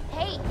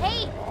 Hey,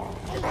 hey,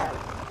 hey.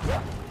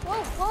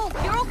 Whoa, whoa,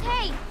 you're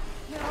okay.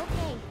 You're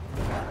okay.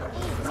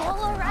 Hey, it's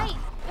all right.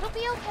 It'll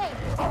be okay.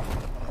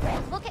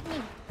 Look at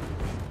me.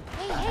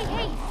 Hey, hey,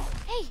 hey,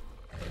 hey,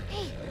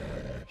 hey,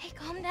 hey,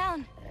 calm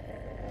down.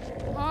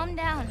 Calm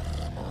down.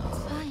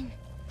 It's fine.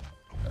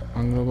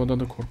 Angrabada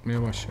da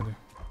korkmaya başladı.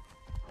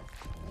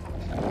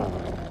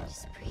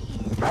 Just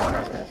breathe.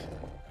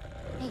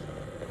 Hey,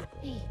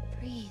 hey,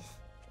 breathe.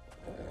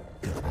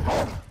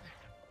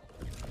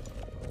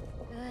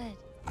 Good.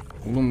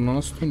 Oğlum buna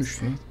nasıl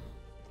dönüştü lan?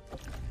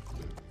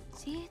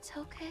 See, it's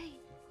okay.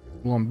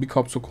 Ulan bir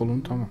kapsa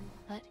kolunu tamam.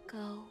 Let go.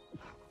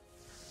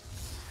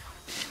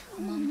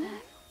 Come on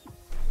back.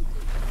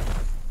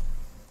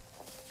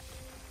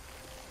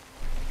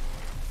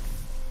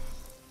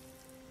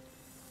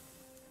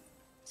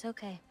 It's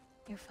okay.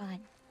 You're fine.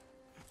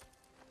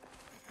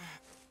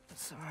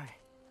 Sorry.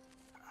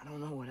 I don't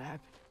know what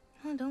happened.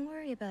 Oh, don't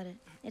worry about it.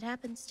 It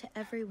happens to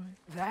everyone.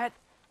 That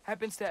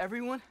happens to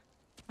everyone?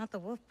 Not the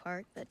wolf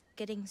part, but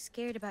getting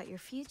scared about your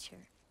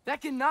future.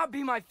 That cannot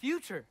be my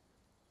future.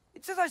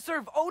 It says I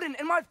serve Odin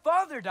and my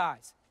father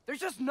dies. There's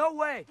just no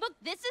way. Look,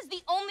 this is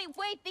the only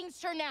way things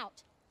turn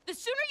out. The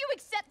sooner you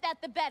accept that,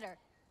 the better.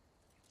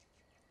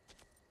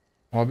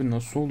 Abi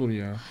nasıl olur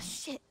ya? Oh,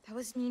 shit, that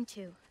was mean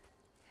too.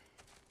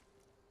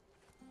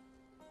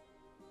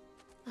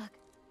 Look.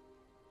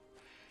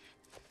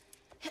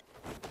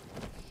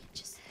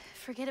 Just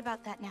forget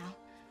about that now.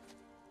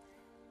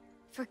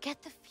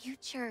 Forget the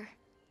future.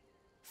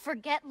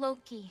 Forget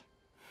Loki.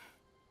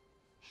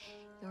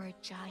 You're a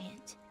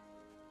giant.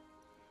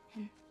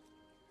 And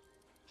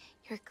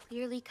you're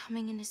clearly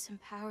coming into some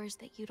powers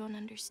that you don't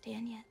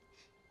understand yet.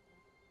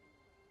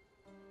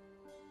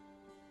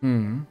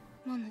 Come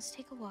on, let's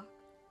take a walk.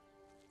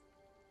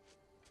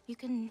 You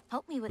can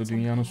help me with Bu something.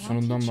 dünyanın I'll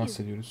sonundan teach you.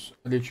 bahsediyoruz.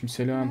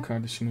 Aleykümselam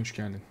kardeşim, hoş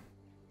geldin.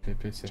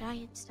 FPS.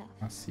 Giant stuff.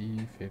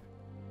 Nasif.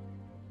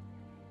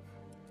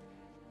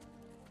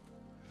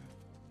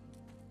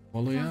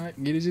 Valo'ya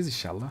geleceğiz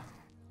inşallah.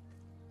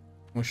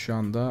 O şu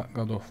anda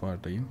God of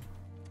War'dayım.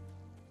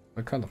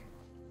 Bakalım.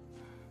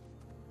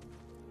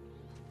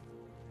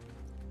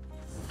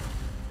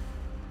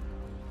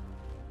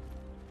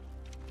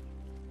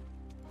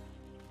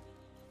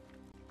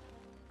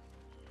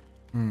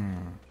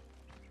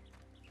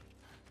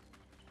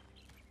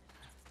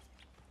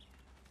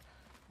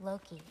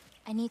 Loki,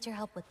 I need your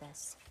help with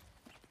this.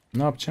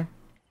 Ne yapacağım?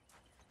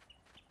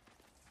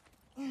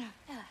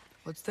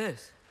 What's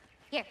this?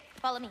 Here,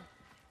 follow me.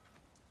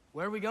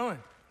 Where are we going?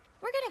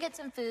 We're gonna get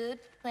some food,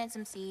 plant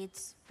some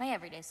seeds, my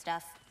everyday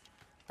stuff.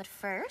 But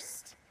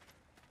first,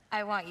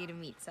 I want you to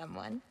meet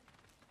someone.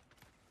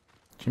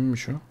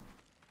 Kimmiş o?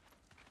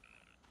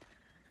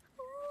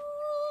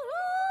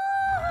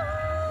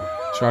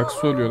 Şarkı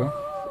söylüyor lan.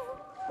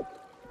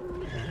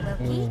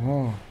 Loki,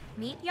 Oha.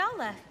 meet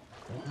Yala.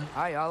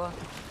 Hi, Yala.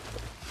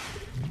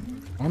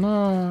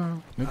 Ana.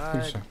 Ne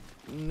güzel.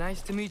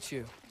 Nice to meet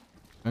you.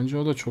 Bence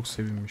o da çok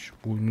sevinmiş.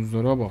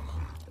 Boynuzlara bak.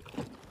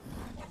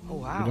 Oh,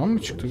 wow. Buradan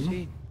mı çıktı bu?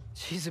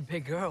 She's a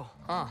big girl,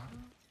 huh?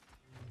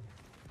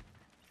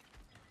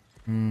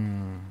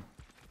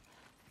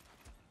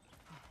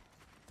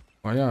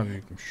 Bayağı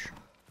büyükmüş.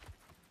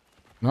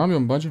 Ne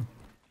yapıyorsun bacım?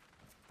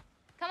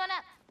 Come on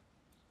up.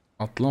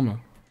 Atlama.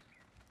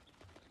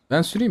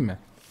 Ben süreyim mi?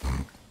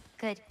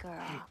 Good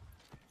girl.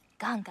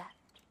 Ganga.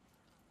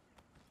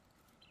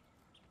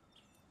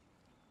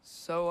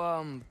 So,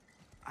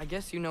 I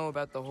guess you know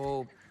about the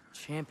whole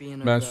champion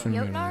of Ben the...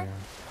 sürmüyorum Jotnar? ya.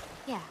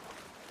 Yeah.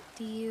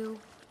 Do you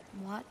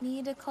want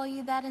me to call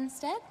you that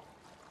instead?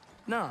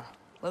 No,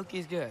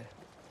 Loki's good.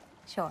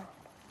 Sure.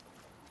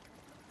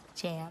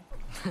 Champ.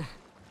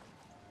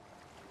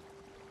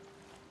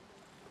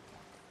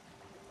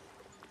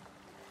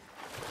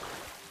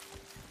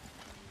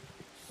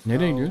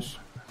 Nereye gidiyoruz?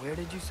 Where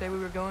did you say we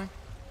were going?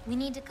 We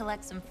need to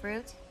collect some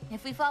fruit.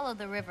 If we follow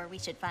the river, we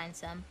should find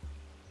some.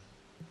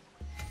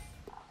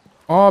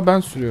 Aa ben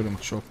sürüyorum.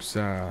 Çok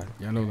güzel.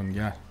 Gel oğlum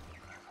gel.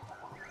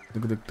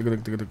 Dıgıdık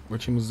dıgıdık dıgıdık.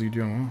 Bakayım hızlı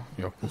gidiyor mu?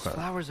 Yok bu Those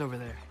kadar. flowers over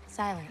there.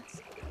 Silence.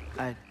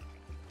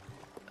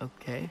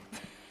 Okay.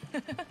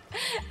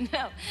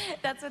 No,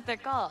 that's what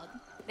they're called.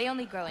 They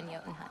only grow in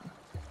Jotunheim.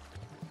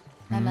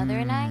 My mother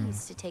and I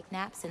used to take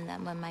naps in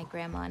them when my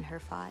grandma and her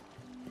fought.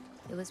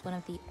 It was one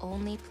of the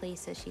only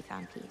places she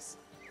found peace.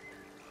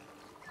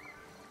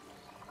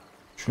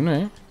 Şu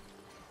ne?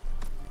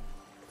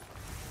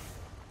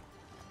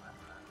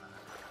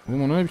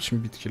 Oğlum o ne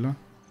biçim bitki lan?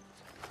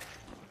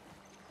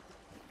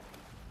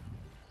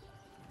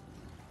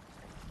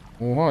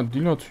 Oha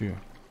dil atıyor.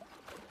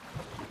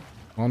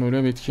 Lan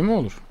öyle bitki mi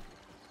olur?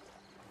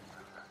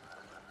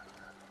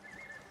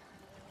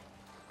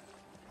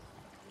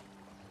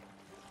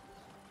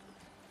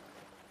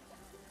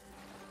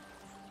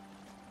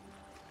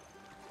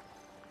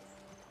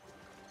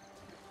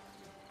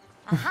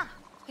 Aha,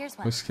 here's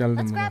one. Hoş geldin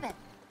Let's Murat. grab it.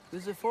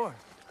 Who's it for?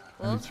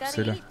 Wolves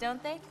gotta Aleykümselam. eat,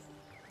 don't they?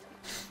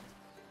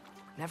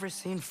 Never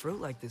seen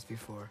fruit like this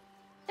before.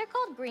 They're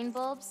called green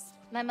bulbs.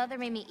 My mother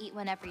made me eat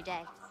one every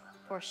day.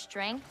 For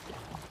strength,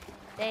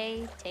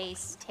 they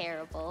taste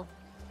terrible.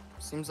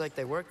 Seems like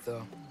they work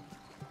though.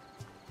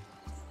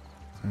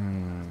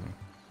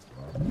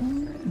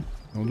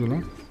 Ne oluyor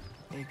lan?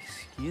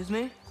 Excuse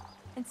me?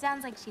 It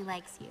sounds like she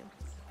likes you.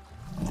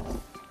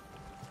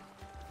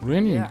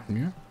 Buraya niye Yeah.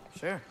 gitmiyor?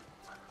 Sure.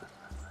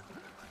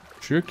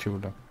 Bir şey yok ki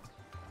burada.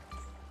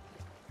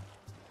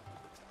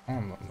 Allah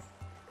Allah.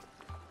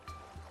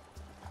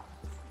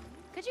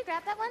 Could you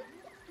grab that one?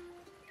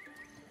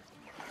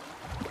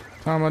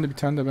 Tamam hadi bir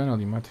tane de ben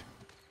alayım hadi.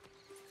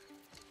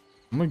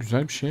 Ama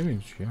güzel bir şeye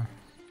benziyor ya.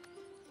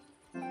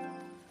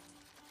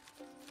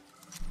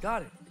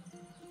 Got it.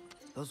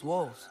 Those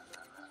wolves.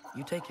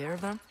 You take care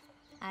of them?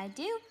 I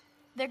do.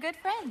 They're good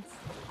friends.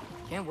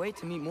 Can't wait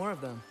to meet more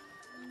of them.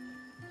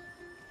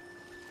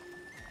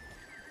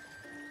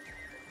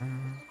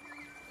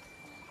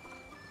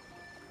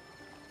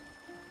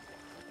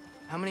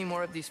 How many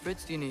more of these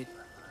fruits do you need?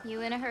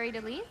 You in a hurry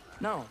to leave?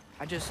 No,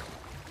 I just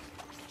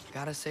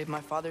gotta save my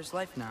father's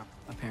life now,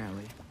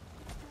 apparently.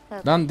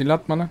 Look, Lan dil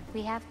atma lan.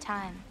 we have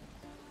time.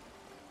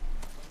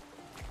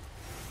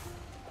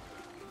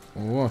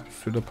 Oo bir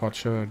sürü de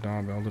parça verdi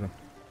abi alırım.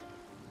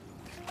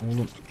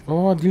 Oğlum.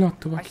 Aa dil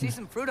attı I bak see yine.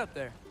 some fruit up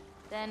there.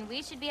 Then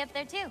we should be up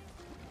there too.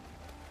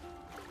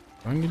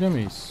 Ben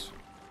gidemeyiz.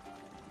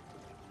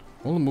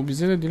 Oğlum bu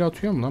bize de dil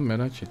atıyor mu lan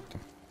merak ettim.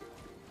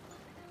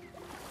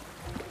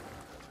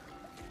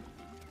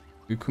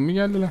 Uykum mu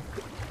geldi lan?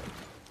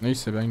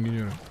 Neyse ben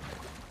gidiyorum.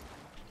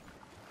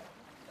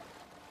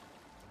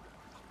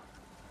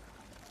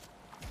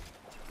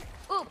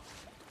 Ooh,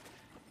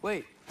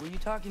 Wait, were you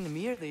talking to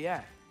me or the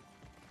yak?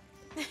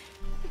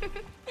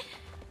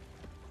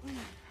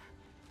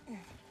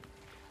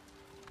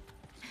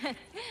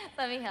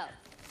 let me help.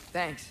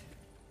 Thanks.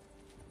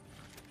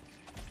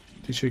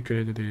 Teşekkür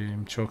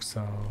ederim. Çok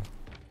sağ ol.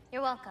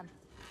 You're welcome.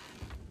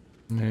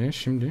 Ne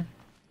şimdi?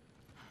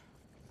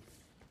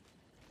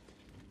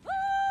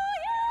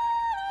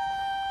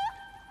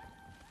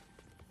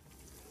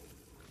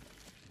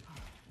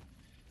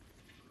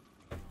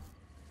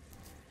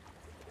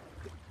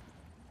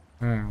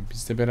 Ha,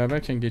 biz de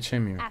beraberken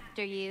geçemiyor.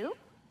 After you.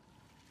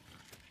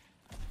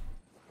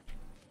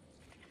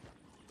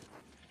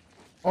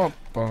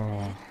 Hoppa.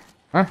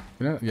 Hah,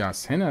 ya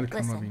sen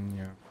arkama Listen. bin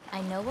ya.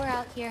 I know we're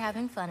out here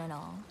having fun and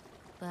all,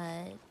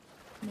 but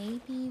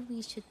maybe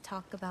we should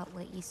talk about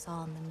what you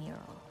saw in the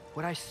mural.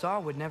 What I saw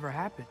would never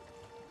happen.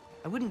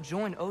 I wouldn't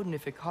join Odin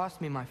if it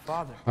cost me my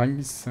father.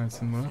 Hangisi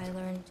sensin Murat? If I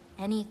learned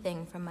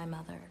anything from my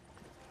mother,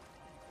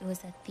 it was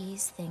that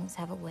these things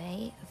have a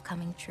way of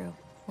coming true,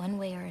 one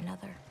way or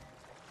another.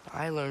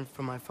 I learned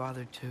from my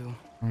father too.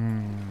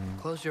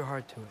 Close your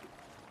heart to it.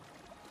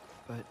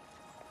 But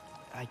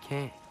I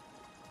can't.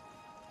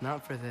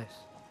 Not for this.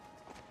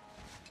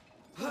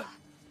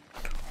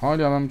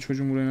 Hala ben bu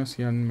çocuğun buraya nasıl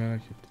geldiğini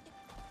merak ettim.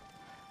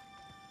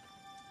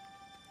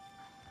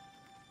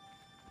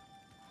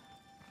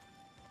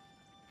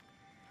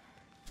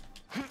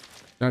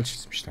 Güzel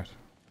çizmişler.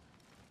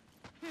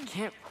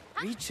 Can't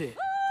reach it.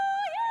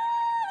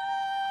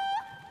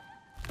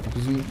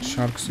 Kızın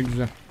şarkısı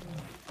güzel.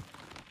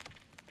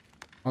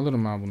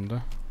 Alırım ha bunu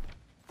da.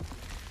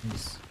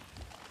 Biz.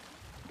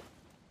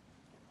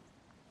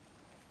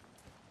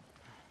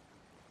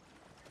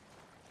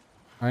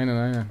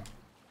 Aynen.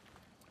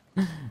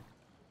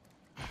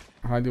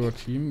 Hadi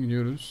bakayım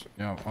gidiyoruz.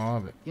 Ya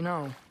abi. You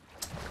know, I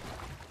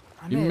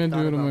may have Bilme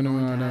thought diyorum about önüme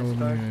going to hala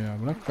Asgard, olmuyor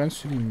ya. Bırak ben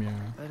süreyim ya.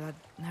 but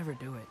I'd never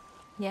do it.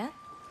 Yeah?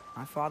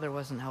 My father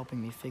wasn't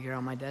helping me figure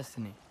out my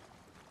destiny.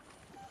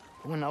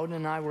 But when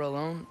Odin and I were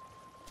alone,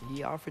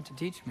 he offered to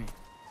teach me.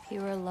 If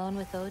you were alone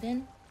with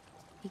Odin,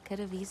 he could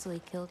have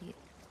easily killed you.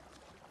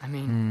 I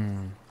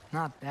mean,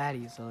 not that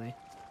easily.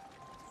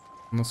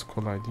 Nasıl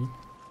kolay değil.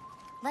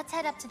 Let's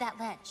head up to that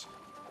ledge.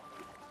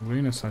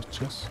 Burayı nasıl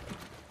açacağız?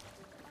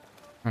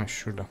 Ha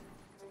şurada.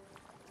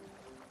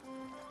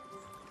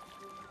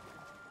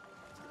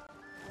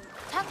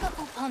 Taka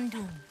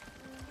upandum.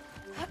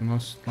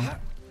 Nasıl lan?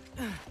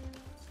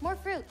 More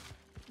fruit.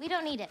 We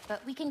don't need it, but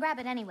we can grab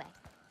it anyway.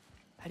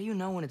 How do you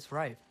know when it's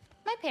ripe?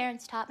 My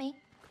parents taught me.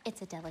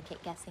 It's a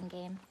delicate guessing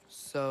game.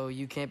 So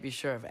you can't be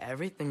sure of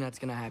everything that's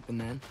gonna happen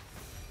then?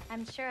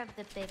 I'm sure of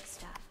the big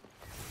stuff.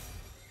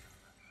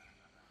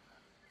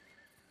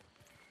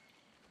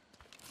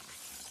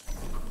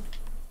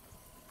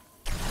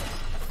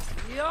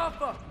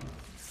 Yappa!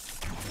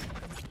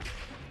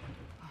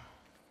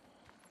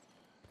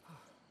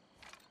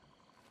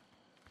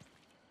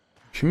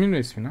 Kimin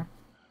resmi lan?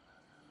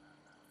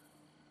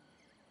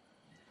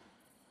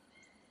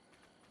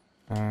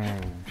 Ha.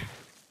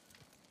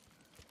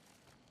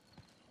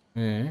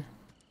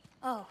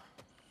 Oh,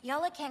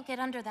 Yala can't get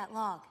under that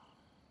log.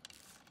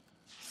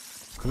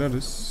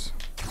 Kırarız.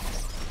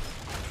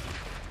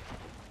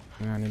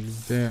 Yani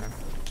bizde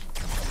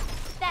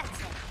That's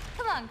it.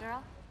 Come on,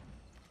 girl.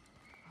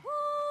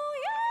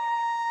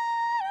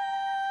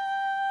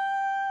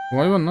 bu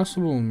hayvan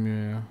nasıl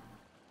olmuyor ya?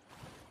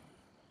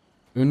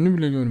 Önünü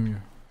bile görmüyor.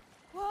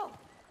 Whoa.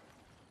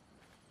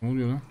 Ne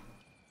oluyor lan?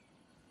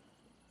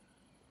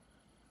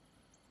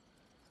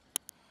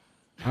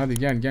 Hadi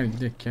gel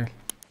gidelim gel.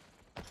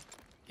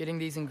 Getting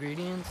these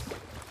ingredients,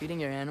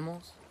 feeding your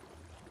animals.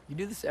 You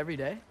do this every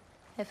day?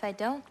 If I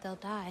don't,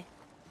 they'll die.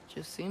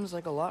 Just seems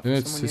like a lot for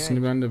Evet, someone sesini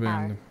your ben de Our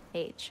beğendim.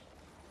 age.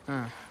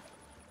 age.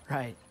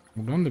 Right.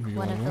 Buradan da bir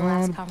yol One of the var.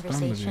 last Buradan da bir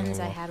conversations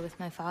yol I var. had with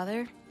my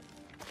father,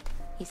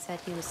 he said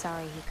he was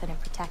sorry he couldn't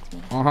protect me.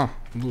 Aha,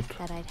 loot.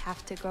 That I'd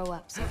have to grow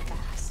up so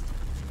fast.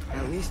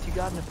 At least you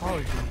got an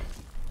apology.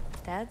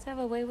 Dads have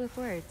a way with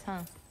words,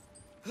 huh?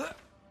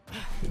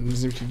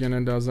 Bizimki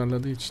genelde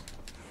azarladığı için.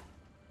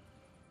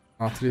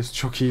 Arteus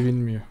çok iyi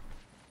bilmiyor.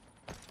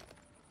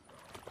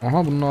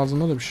 Aha, bunun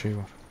ağzında da bir şey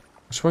var.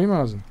 Aç bakayım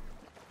ağzını.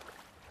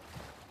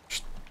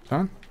 Şşt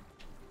lan.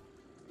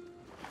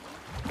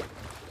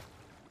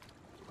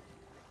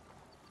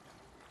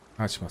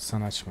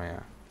 Açmazsan açma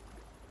ya.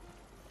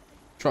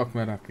 Çok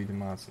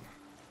meraklıydım ağzına.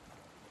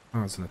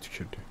 Ağzına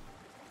tükürdü.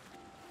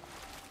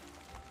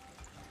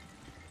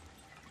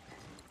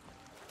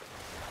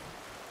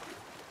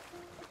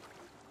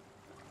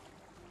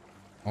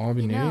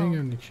 Abi nereye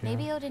geldik ya?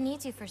 maybe Odin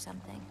needs you for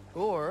something.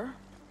 Or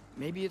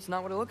maybe it's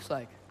not what it looks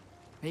like.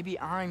 Maybe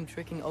I'm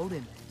tricking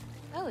Odin.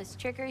 Oh, is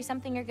trickery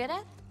something you're good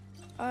at?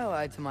 I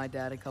lied to my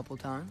dad a couple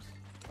times.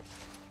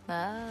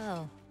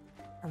 Oh,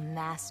 a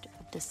master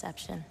of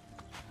deception.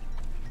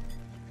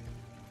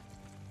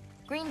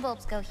 Green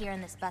bulbs go here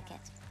in this bucket.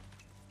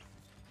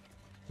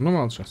 Bunu mu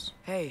alacağız?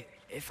 Hey,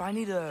 if I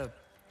need to,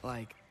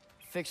 like,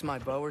 fix my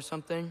bow or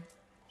something,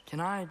 can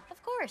I?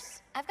 Of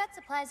course. I've got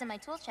supplies in my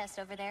tool chest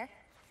over there.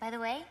 By the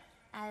way,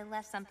 I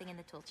left something in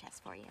the tool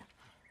chest for you.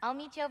 I'll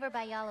meet you over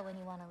by Yala when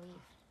you want to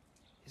leave.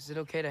 Is it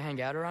okay to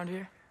hang out around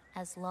here?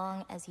 As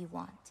long as you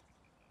want.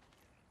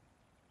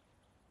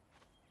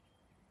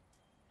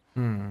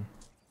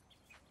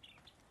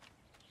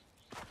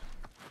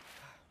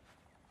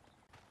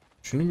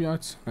 Şunu bir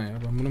açsana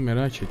ya. Ben bunu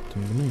merak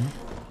ettim. Bu ne?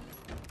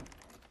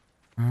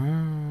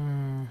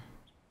 Ha.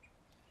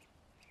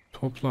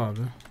 Topla abi.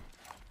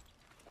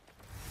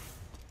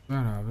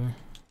 Ver abi.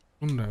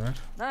 Bunu da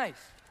ver. Nice.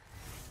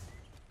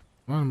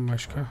 Var mı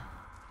başka?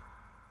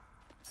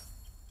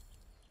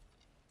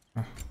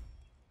 Heh.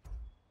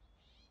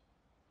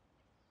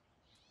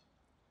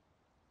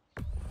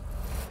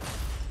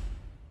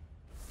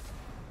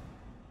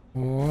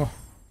 Oh.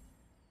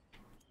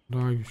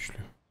 Daha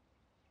güçlü.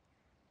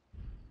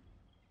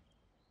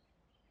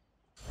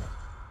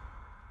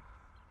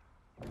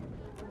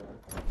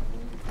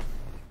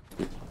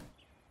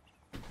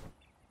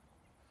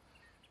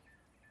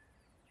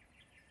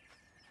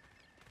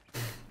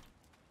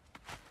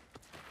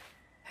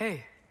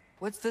 Hey,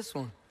 what's this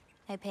one?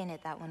 I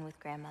painted that one with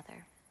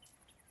grandmother.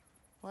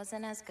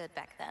 Wasn't as good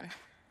back then.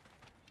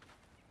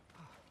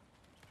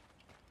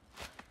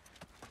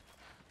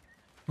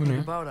 Bu ne?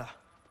 About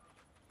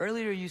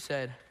earlier you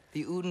said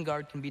the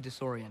Udengard can be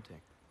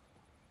disorienting.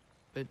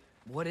 But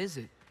what is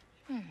it?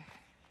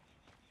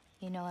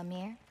 You know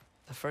Amir?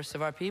 The first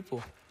of our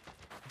people.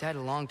 Died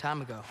a long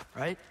time ago,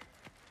 right?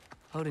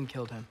 Odin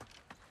killed him.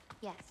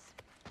 Yes.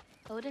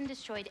 Odin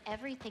destroyed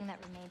everything that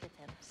remained of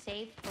him,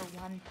 save for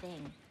one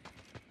thing.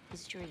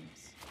 His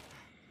dreams.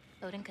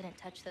 Odin couldn't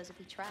touch those if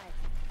he tried.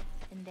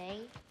 And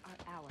they are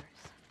ours.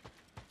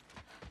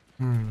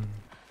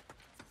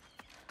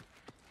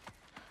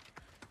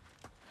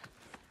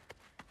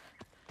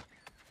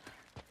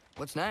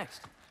 What's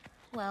next?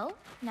 Well,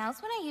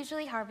 now's when I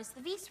usually harvest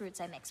the Vis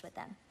roots I mix with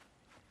them.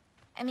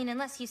 I mean,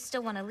 unless you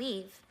still want to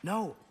leave.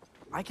 No,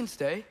 I can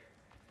stay.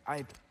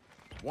 I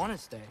want to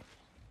stay.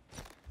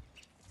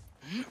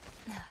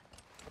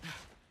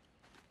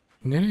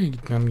 Nereye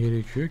gitmem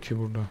gerekiyor ki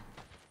burada?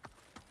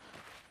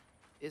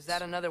 Is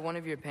that another one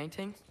of your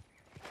paintings?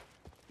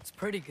 It's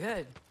pretty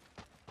good.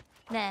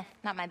 Nah,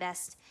 not my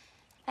best.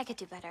 I could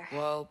do better.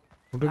 Well,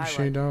 Burada bir I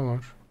şey like daha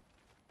var.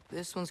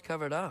 this one's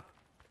covered up.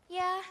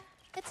 Yeah,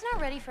 it's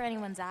not ready for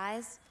anyone's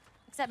eyes.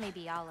 Except maybe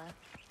Yala.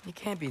 It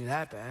can't be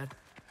that bad.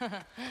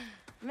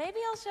 Maybe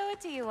I'll show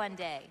it to you one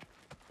day.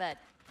 But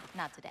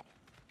not today.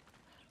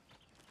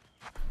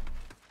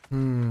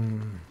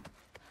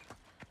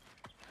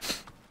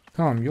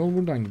 Tamam, yol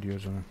buradan gidiyor o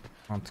zaman.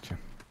 Mantıken.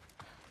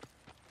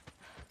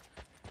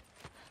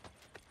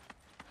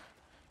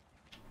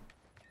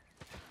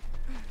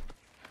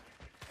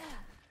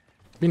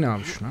 Bin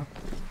abi şuna.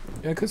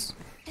 Ya kız.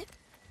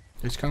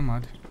 Geç kalma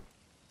hadi.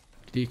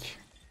 Gidik.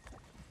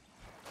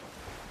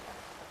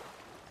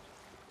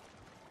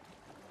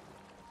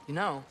 You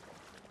know,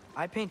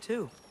 I paint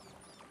too.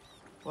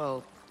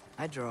 Well,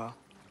 I draw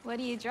What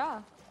do you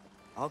draw?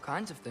 all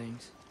kinds of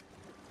things.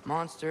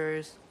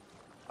 Monsters,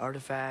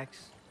 artifacts,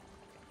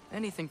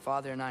 anything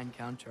Father and I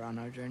encounter on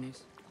our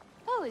journeys.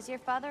 Oh, is your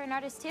father an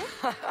artist too?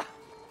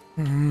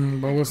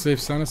 Babası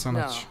efsane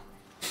sanatçı.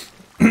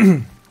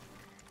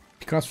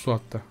 Picasso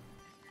hatta.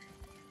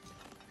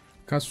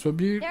 Picasso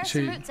bir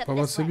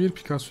babası bir,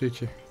 Picasso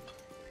 2.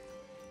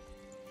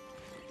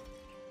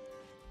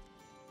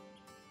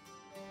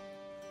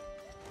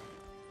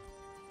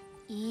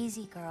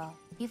 Easy, girl.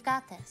 You've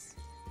got this.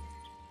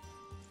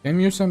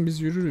 Demiyorsan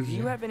biz yürürüz Do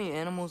you ya. have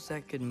any animals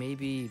that could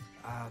maybe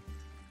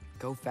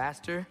go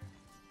faster?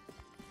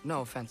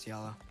 No offense,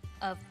 Yala.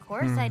 Of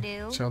course I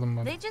do. Çalın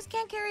bana. They just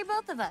can't carry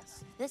both of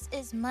us. This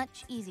is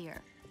much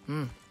easier.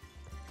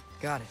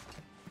 Got it.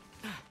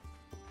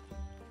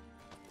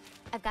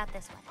 I've got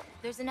this one.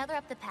 There's another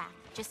up the path.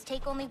 Just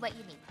take only what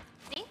you need.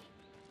 See?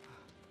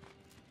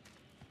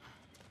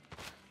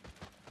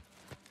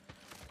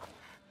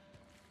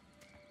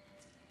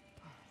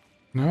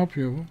 Ne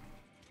yapıyor bu?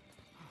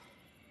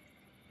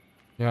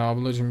 Ya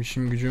ablacığım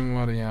işim gücüm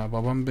var ya.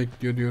 Babam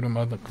bekliyor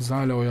diyorum. Kız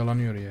hala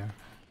oyalanıyor ya.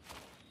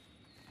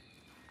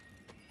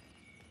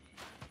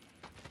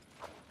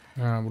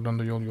 Ha, buradan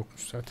da yol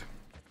yokmuş zaten.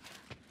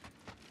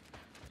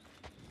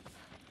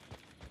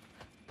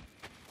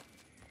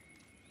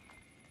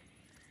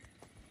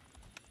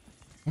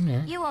 Bu ne?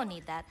 You won't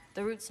need that.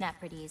 The roots snap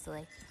pretty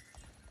easily.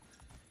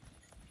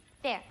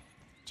 There.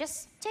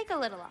 Just take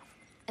a little off.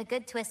 A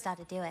good twist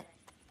ought to do it.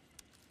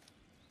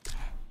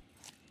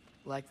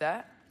 Like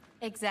that?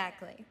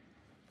 Exactly.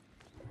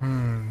 We're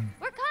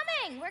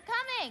coming! We're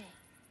coming!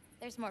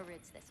 There's more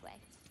roots this way.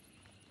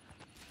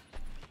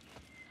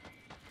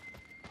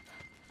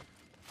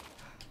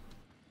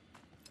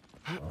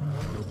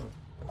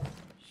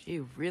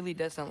 She really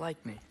doesn't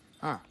like me,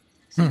 huh?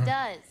 She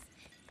does.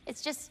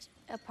 It's just,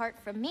 apart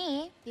from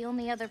me, the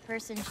only other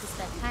person she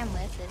spent time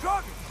with is...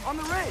 Jogging on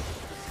the ridge!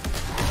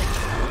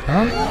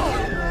 Ha?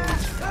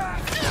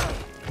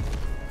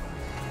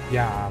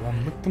 Ya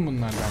ben bıktım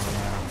bunlardan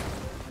ya.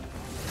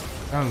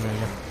 Gel buraya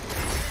gel.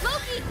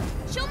 Loki!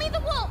 Show me the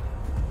wolf!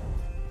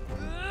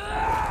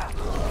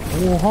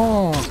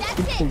 Oha! That's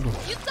Kurt it! buldum.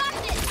 You got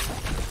this!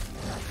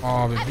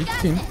 Abi I've got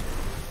bittin. this!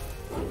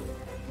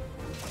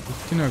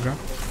 Bittin aga.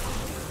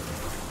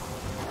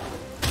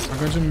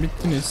 Agacım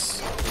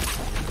bittiniz.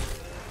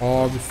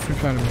 Abi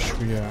süpermiş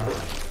bu ya.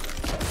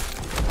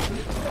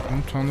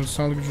 Bunun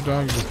tanrısal gücü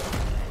daha güzel.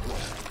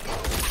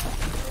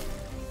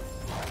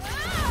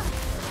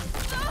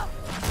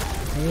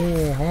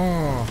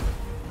 Oha.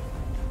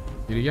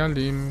 Geri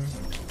geldim.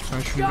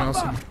 Sen şunu bir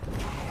alsana.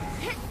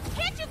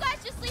 Can't you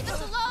guys just leave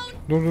us alone?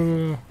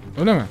 Dur.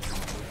 Öyle mi?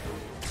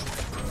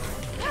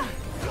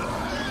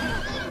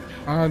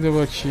 Hadi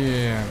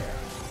bakayım.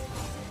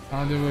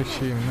 Hadi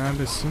bakayım.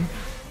 Neredesin?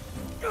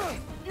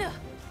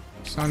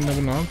 Sen de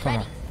bunu al.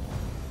 Tamam.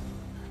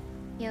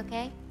 You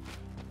okay?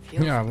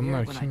 Feels Ya weird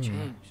bunlar when I kim ya?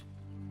 change.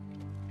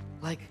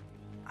 Like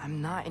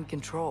I'm not in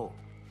control.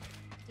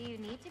 Do you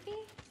need to be?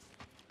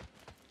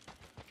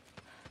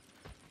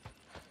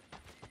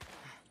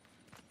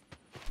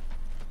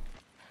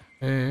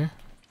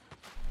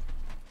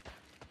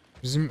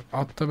 Bizim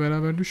atla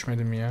beraber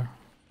düşmedi mi ya?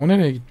 O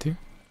nereye gitti?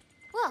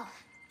 Well,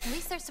 at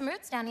least there's some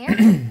roots down here.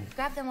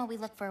 Grab them while we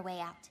look for a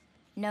way out.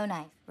 No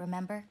knife,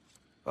 remember?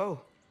 Oh,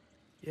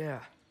 yeah.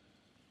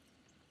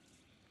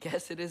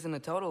 Guess it isn't a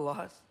total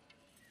loss.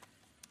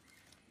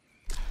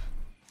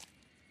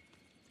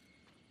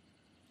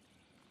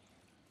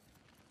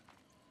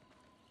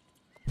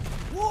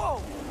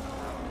 Whoa!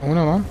 O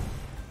ne lan?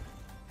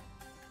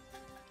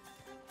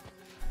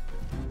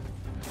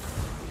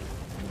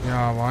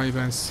 Ya vay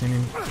ben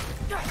senin. I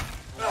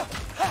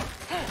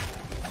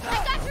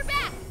got your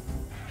back!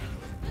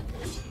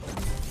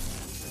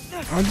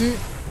 Hadi.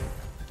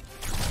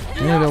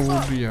 Yine de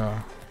vurdu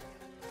ya.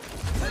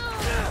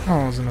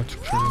 Ağzına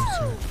tükürdüm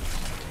seni.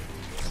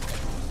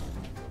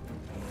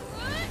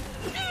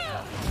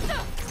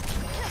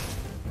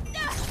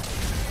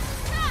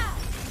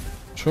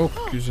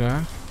 Çok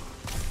güzel.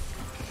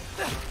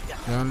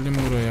 Geldim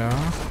buraya.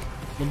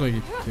 Bu da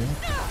gitti.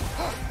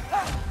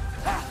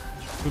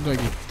 Bu da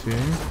gitti.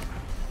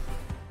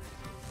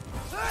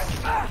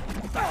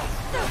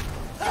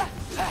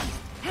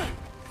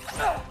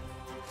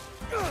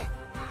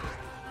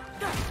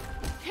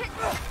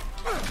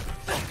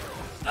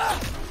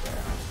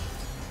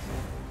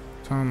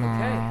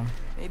 Tamam.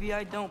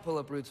 Maybe I don't pull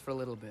up roots for a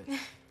little bit.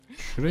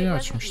 Şurayı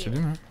açmıştı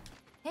değil mi?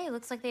 Hey,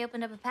 looks like they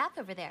opened up a path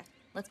over there.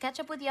 Let's catch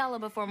up with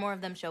Yala before more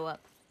of them show up.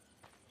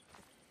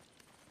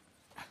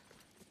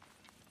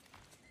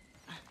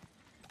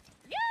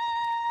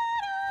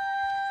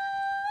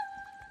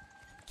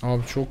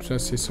 Abi çok güzel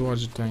sesi var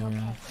cidden ya.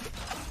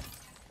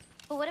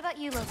 But what about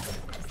you, Loki?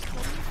 What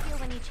do you feel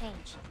when you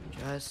change?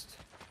 Just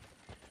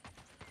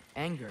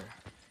anger.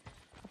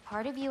 A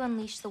part of you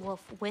unleashed the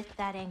wolf with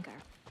that anger.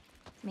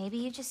 Maybe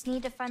you just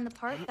need to find the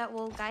part that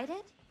will guide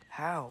it?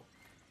 How?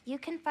 You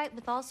can fight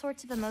with all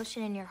sorts of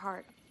emotion in your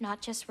heart,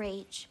 not just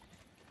rage.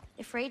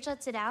 If rage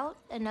lets it out,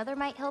 another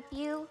might help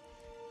you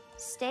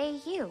stay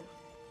you.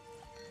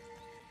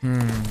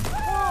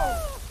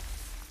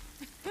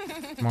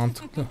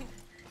 Mantıklı.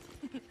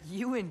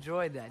 You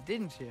enjoyed that,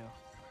 didn't you?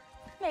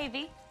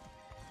 Maybe.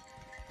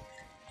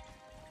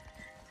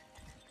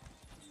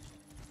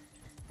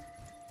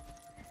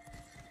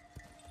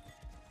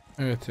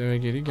 Evet eve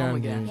geri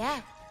geldik.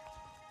 Yeah.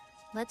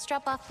 Let's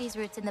drop off these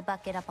roots in the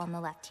bucket up on the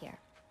left here.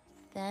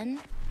 Then,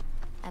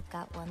 I've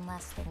got one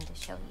last thing to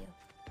show you.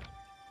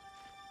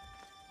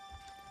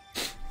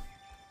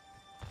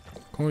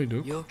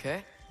 Koyduk. You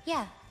okay?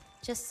 Yeah,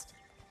 just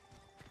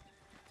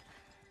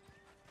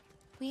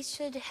we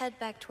should head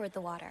back toward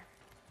the water.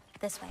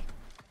 This way.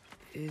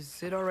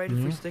 Is it alright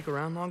if we stick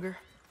around longer?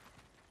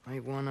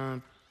 Might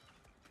wanna,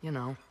 you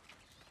know,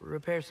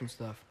 repair some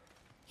stuff.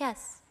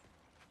 Yes.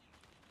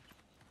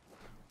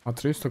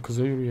 Arteus da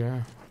kıza yürüyor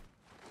ha.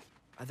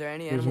 Are there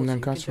any Gözümden animals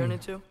you can kaçmadı. turn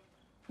into?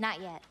 Not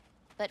yet.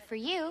 But for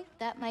you,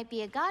 that might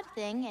be a god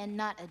thing and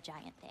not a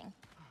giant thing.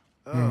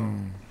 Oh.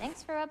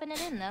 Thanks for rubbing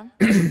it in, though.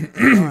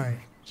 Alright.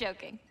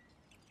 Joking.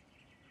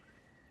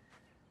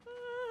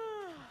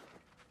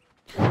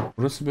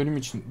 Burası bölüm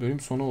için, bölüm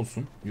sonu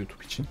olsun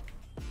YouTube için.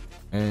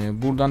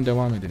 Buradan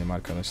devam edelim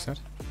arkadaşlar.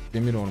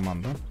 Demir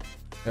Orman'dan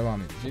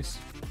devam edeceğiz.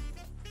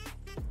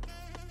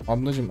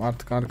 Ablacım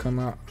artık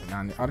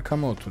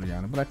arkama otur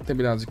yani. Bırak da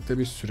birazcık da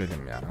biz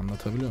sürelim yani.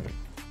 Anlatabiliyor muyum?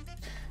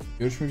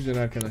 Görüşmek üzere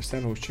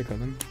arkadaşlar. Hoşça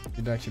kalın.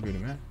 Bir dahaki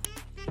bölüme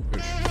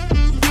görüşürüz.